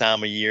definitely the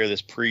time of year,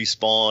 this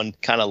pre-spawn,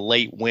 kind of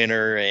late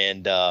winter.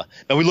 And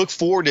we look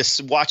forward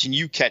to watching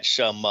you catch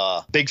some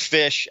big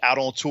fish out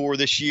on tour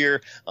this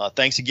year.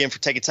 Thanks again for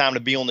taking time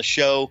to be on the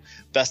show.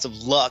 Best of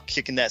luck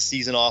kicking that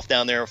season off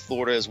down there in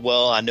Florida as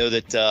well. I know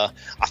that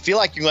I feel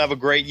like you're going to have a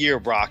great year,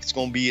 Brock. It's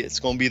going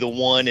to be the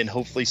one, and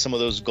hopefully some of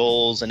those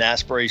goals and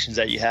aspirations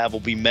that you have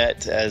will be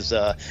met as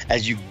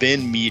you've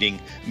been meeting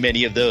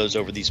many of those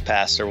over these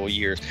past several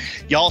years.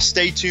 Y'all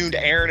stay tuned.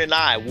 Aaron and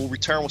I will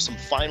return with some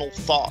final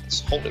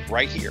thoughts. Hold it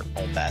right here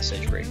on Bass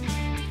Edge Radio.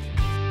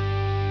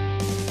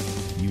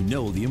 You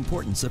know the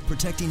importance of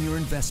protecting your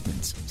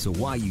investments, so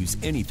why use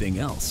anything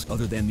else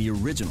other than the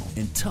original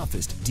and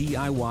toughest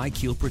DIY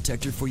keel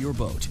protector for your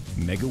boat?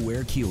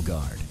 MegaWare Keel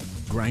Guard.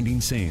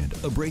 Grinding sand,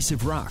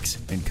 abrasive rocks,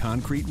 and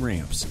concrete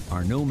ramps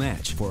are no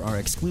match for our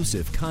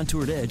exclusive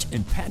contoured edge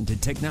and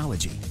patented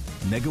technology.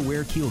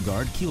 MegaWare Keel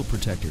Guard keel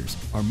protectors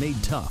are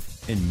made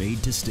tough and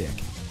made to stick.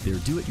 Their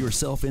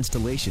do-it-yourself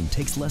installation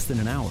takes less than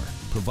an hour,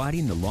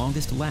 providing the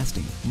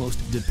longest-lasting, most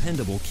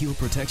dependable keel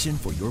protection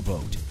for your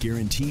boat,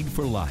 guaranteed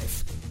for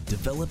life.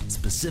 Developed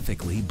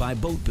specifically by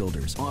boat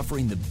builders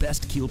offering the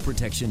best keel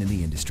protection in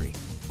the industry.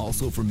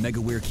 Also from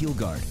MegaWare Keel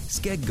Guard,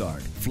 Skeg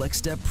Guard, Flex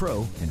Step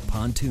Pro, and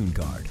Pontoon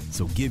Guard.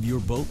 So give your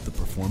boat the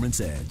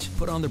performance edge.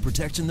 Put on the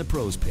protection the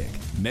pros pick.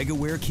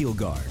 MegaWare Keel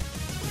Guard.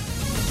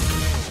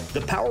 The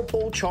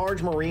PowerPole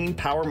Charge Marine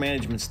Power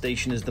Management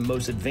Station is the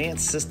most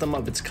advanced system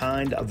of its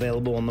kind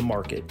available on the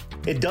market.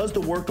 It does the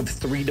work of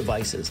 3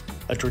 devices,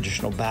 a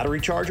traditional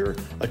battery charger,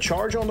 a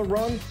charge on the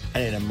run,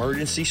 and an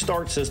emergency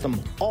start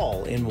system,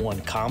 all in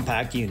one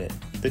compact unit.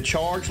 The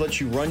Charge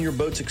lets you run your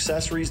boat's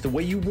accessories the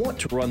way you want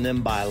to run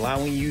them by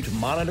allowing you to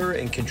monitor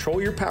and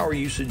control your power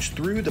usage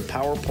through the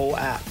PowerPole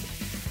app.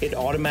 It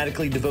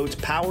automatically devotes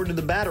power to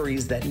the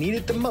batteries that need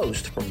it the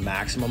most for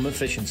maximum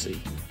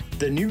efficiency.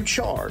 The new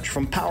Charge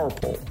from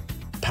PowerPole.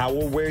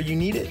 Power where you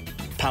need it,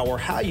 power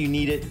how you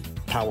need it,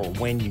 power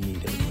when you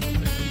need it.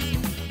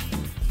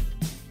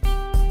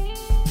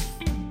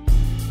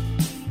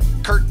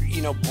 Kurt,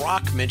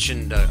 Brock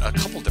mentioned a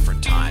couple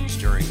different times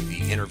during the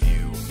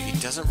interview, he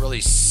doesn't really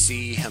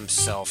see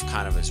himself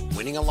kind of as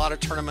winning a lot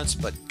of tournaments,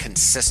 but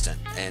consistent.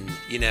 And,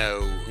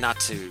 not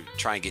to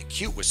try and get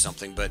cute with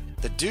something, but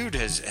the dude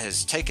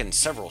has taken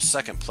several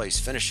second place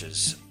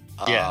finishes.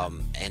 Yeah.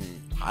 And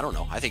I don't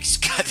know. I think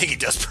he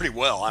does pretty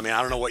well. I mean,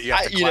 I don't know what you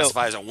have to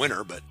classify as a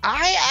winner, but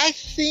I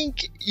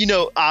think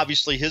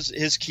obviously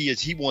his key is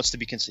he wants to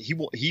be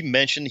he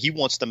mentioned he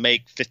wants to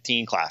make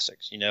 15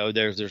 classics.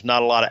 There's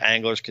not a lot of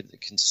anglers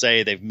can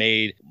say they've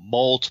made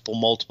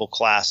multiple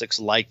classics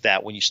like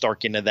that. When you start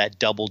getting to that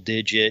double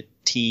digit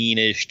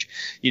teenish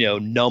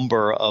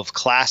number of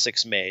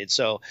classics made.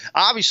 So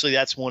obviously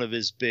that's one of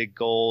his big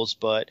goals,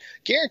 but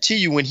guarantee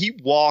you when he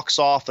walks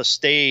off a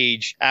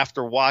stage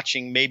after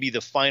watching maybe the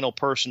final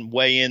person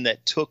weigh in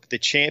that took the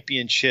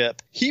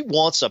championship, he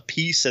wants a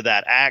piece of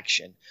that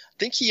action. I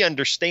think he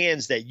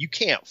understands that you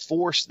can't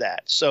force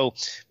that. So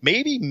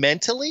maybe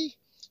mentally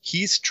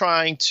he's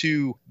trying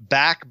to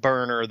back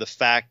burner the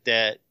fact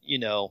that,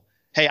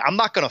 hey, I'm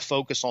not going to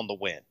focus on the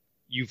win.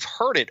 You've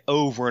heard it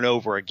over and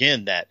over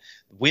again that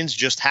wins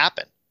just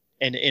happen.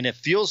 And it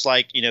feels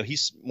like,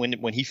 he's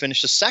when he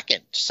finishes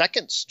second,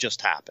 seconds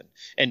just happen.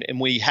 And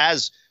when he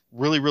has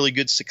really, really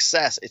good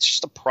success, it's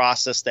just a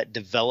process that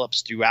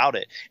develops throughout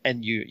it.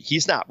 And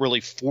he's not really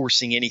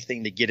forcing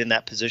anything to get in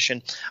that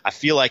position. I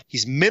feel like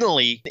he's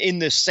mentally in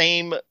the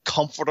same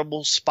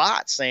comfortable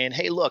spot saying,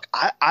 hey, look,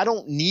 I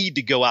don't need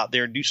to go out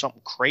there and do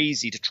something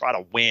crazy to try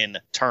to win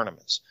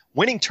tournaments.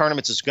 Winning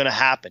tournaments is going to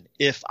happen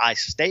if I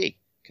stay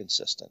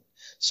consistent.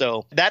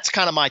 So that's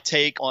kind of my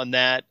take on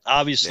that.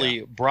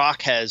 Obviously,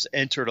 Brock has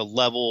entered a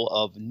level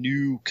of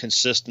new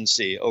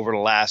consistency over the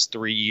last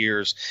 3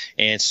 years,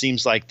 and it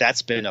seems like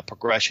that's been a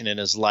progression in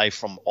his life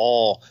from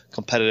all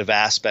competitive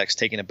aspects,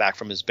 taking it back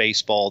from his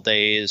baseball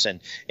days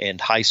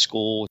and high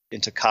school.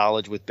 into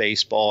college with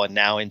baseball and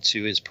now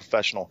into his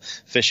professional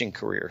fishing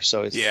career.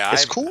 So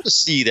it's cool to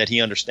see that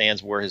he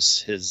understands where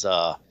his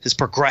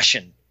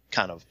progression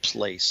kind of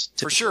place.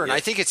 For sure. And I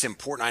think it's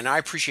important, and I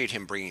appreciate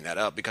him bringing that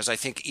up, because I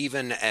think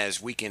even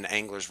as weekend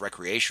anglers,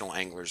 recreational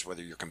anglers,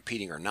 whether you're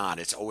competing or not,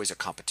 it's always a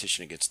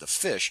competition against the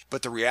fish.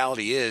 But the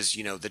reality is,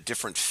 the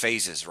different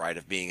phases, right,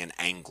 of being an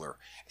angler,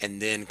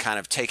 and then kind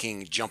of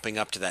jumping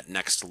up to that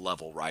next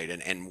level, right?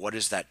 And what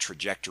is that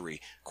trajectory?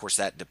 Of course,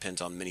 that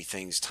depends on many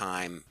things,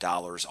 time,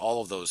 dollars,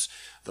 all of those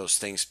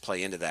things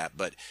play into that.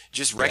 But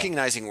just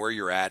recognizing where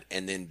you're at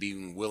and then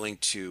being willing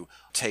to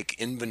take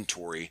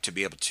inventory to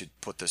be able to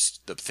put the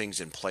things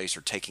in place,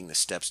 or taking the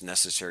steps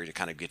necessary to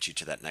kind of get you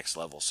to that next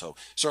level. So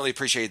certainly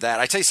appreciate that.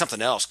 I tell you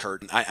something else,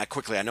 Kurt. I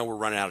quickly, I know we're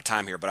running out of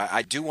time here, but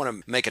I do want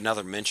to make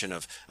another mention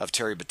of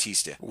Terry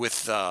Batista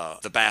with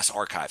the Bass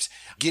Archives.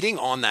 Getting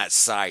on that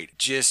site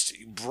just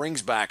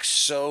brings back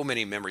so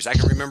many memories. I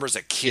can remember as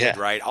a kid,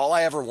 right? All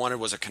I ever wanted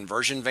was a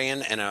conversion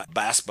van and a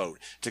bass boat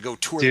to go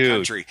tour the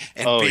country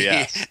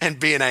and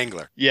be an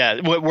angler.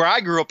 Yeah, where I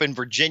grew up in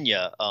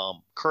Virginia,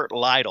 Kurt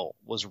Lytle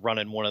was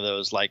running one of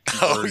those like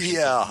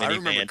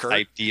minivan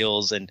type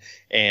deals, and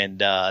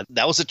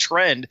that was a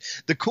trend.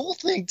 The cool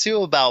thing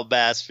too about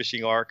Bass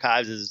Fishing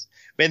Archives is,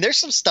 man, there's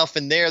some stuff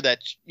in there that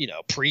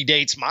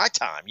predates my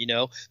time.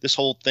 This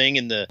whole thing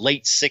in the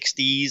late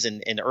 60s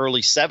and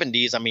early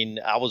 70s. I mean,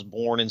 I was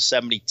born in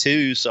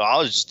 72, so I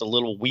was just a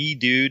little wee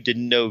dude,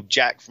 didn't know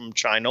Jack from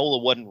Chinola,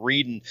 wasn't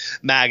reading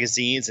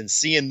magazines, and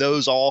seeing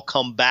those all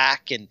come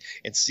back and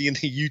seeing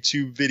the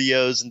YouTube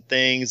videos and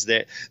things.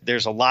 That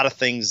there's a lot of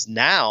things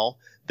now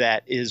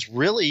that is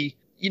really,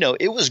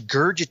 it was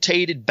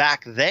gurgitated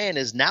back then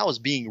as now is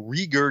being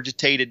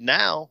regurgitated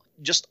now,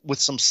 just with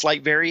some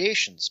slight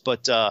variations.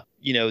 But,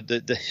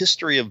 the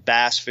history of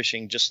bass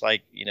fishing, just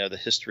like, the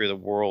history of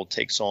the world,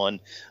 takes on,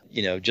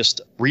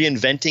 just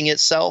reinventing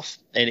itself.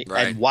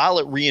 And while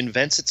it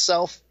reinvents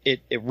itself,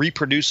 it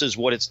reproduces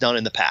what it's done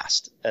in the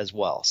past as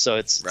well. So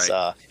it's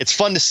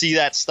fun to see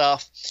that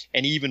stuff.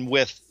 And even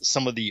with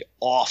some of the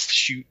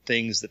offshoot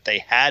things that they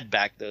had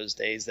back those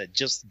days that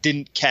just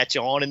didn't catch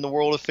on in the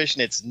world of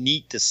fishing, it's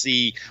neat to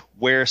see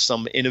where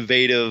some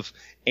innovative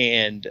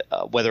and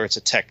whether it's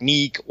a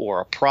technique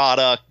or a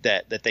product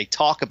that they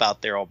talk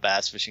about there on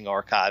Bass Fishing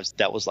Archives,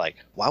 that was like,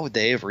 why would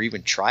they ever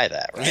even try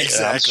that? Right?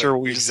 Exactly. I'm sure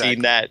we've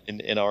seen that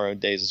in our own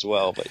days as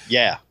well. But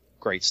yeah,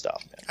 great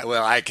stuff, man.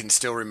 Well, I can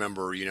still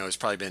remember, it's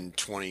probably been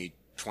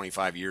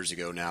 25 years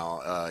ago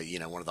now,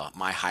 one of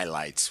my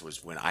highlights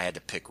was when I had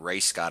to pick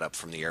Ray Scott up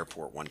from the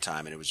airport one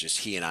time, and it was just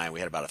he and I. We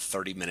had about a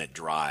 30-minute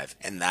drive,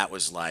 and that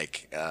was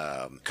like,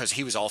 because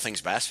he was all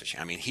things bass fishing.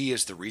 I mean, he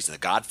is the reason, the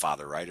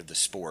godfather, right, of the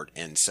sport.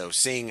 And so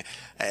seeing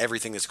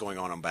everything that's going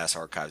on Bass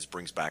Archives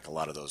brings back a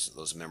lot of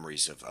those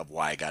memories of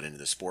why I got into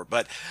the sport.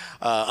 But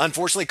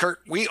unfortunately, Kurt,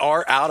 we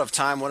are out of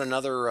time. What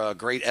another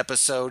great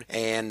episode,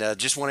 and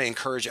just want to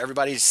encourage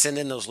everybody to send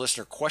in those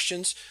listener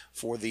questions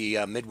for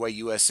the Midway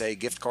USA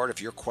gift card.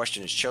 If your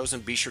question is chosen,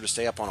 be sure to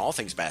stay up on all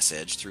things Bass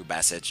Edge through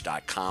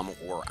bassedge.com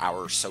or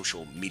our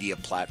social media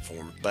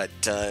platform. But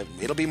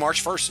it'll be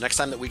March 1st next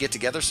time that we get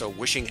together, so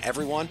wishing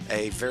everyone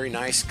a very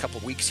nice couple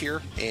weeks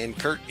here. And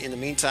Kurt, in the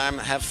meantime,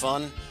 have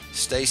fun,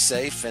 stay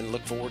safe, and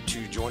look forward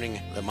to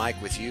joining the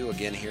mic with you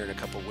again here in a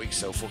couple of weeks.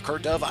 So for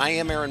Kurt Dove, I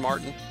am Aaron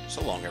Martin.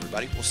 So long,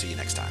 everybody. We'll see you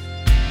next time.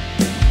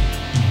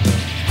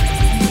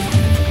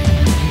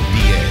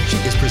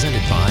 Is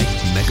presented by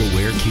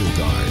MegaWare Keel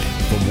Guard.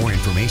 For more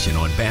information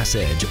on Bass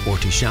Edge or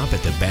to shop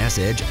at the Bass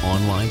Edge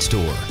online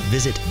store,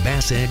 visit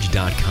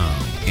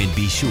bassedge.com. And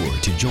be sure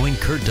to join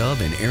Kurt Dove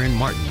and Aaron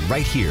Martin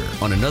right here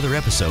on another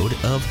episode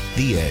of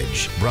The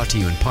Edge, brought to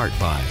you in part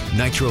by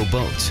Nitro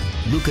Boats,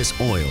 Lucas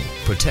Oil,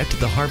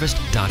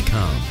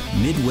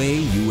 ProtectTheHarvest.com, Midway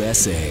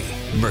USA,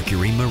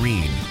 Mercury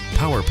Marine,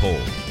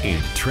 PowerPole,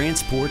 and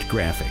Transport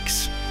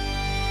Graphics.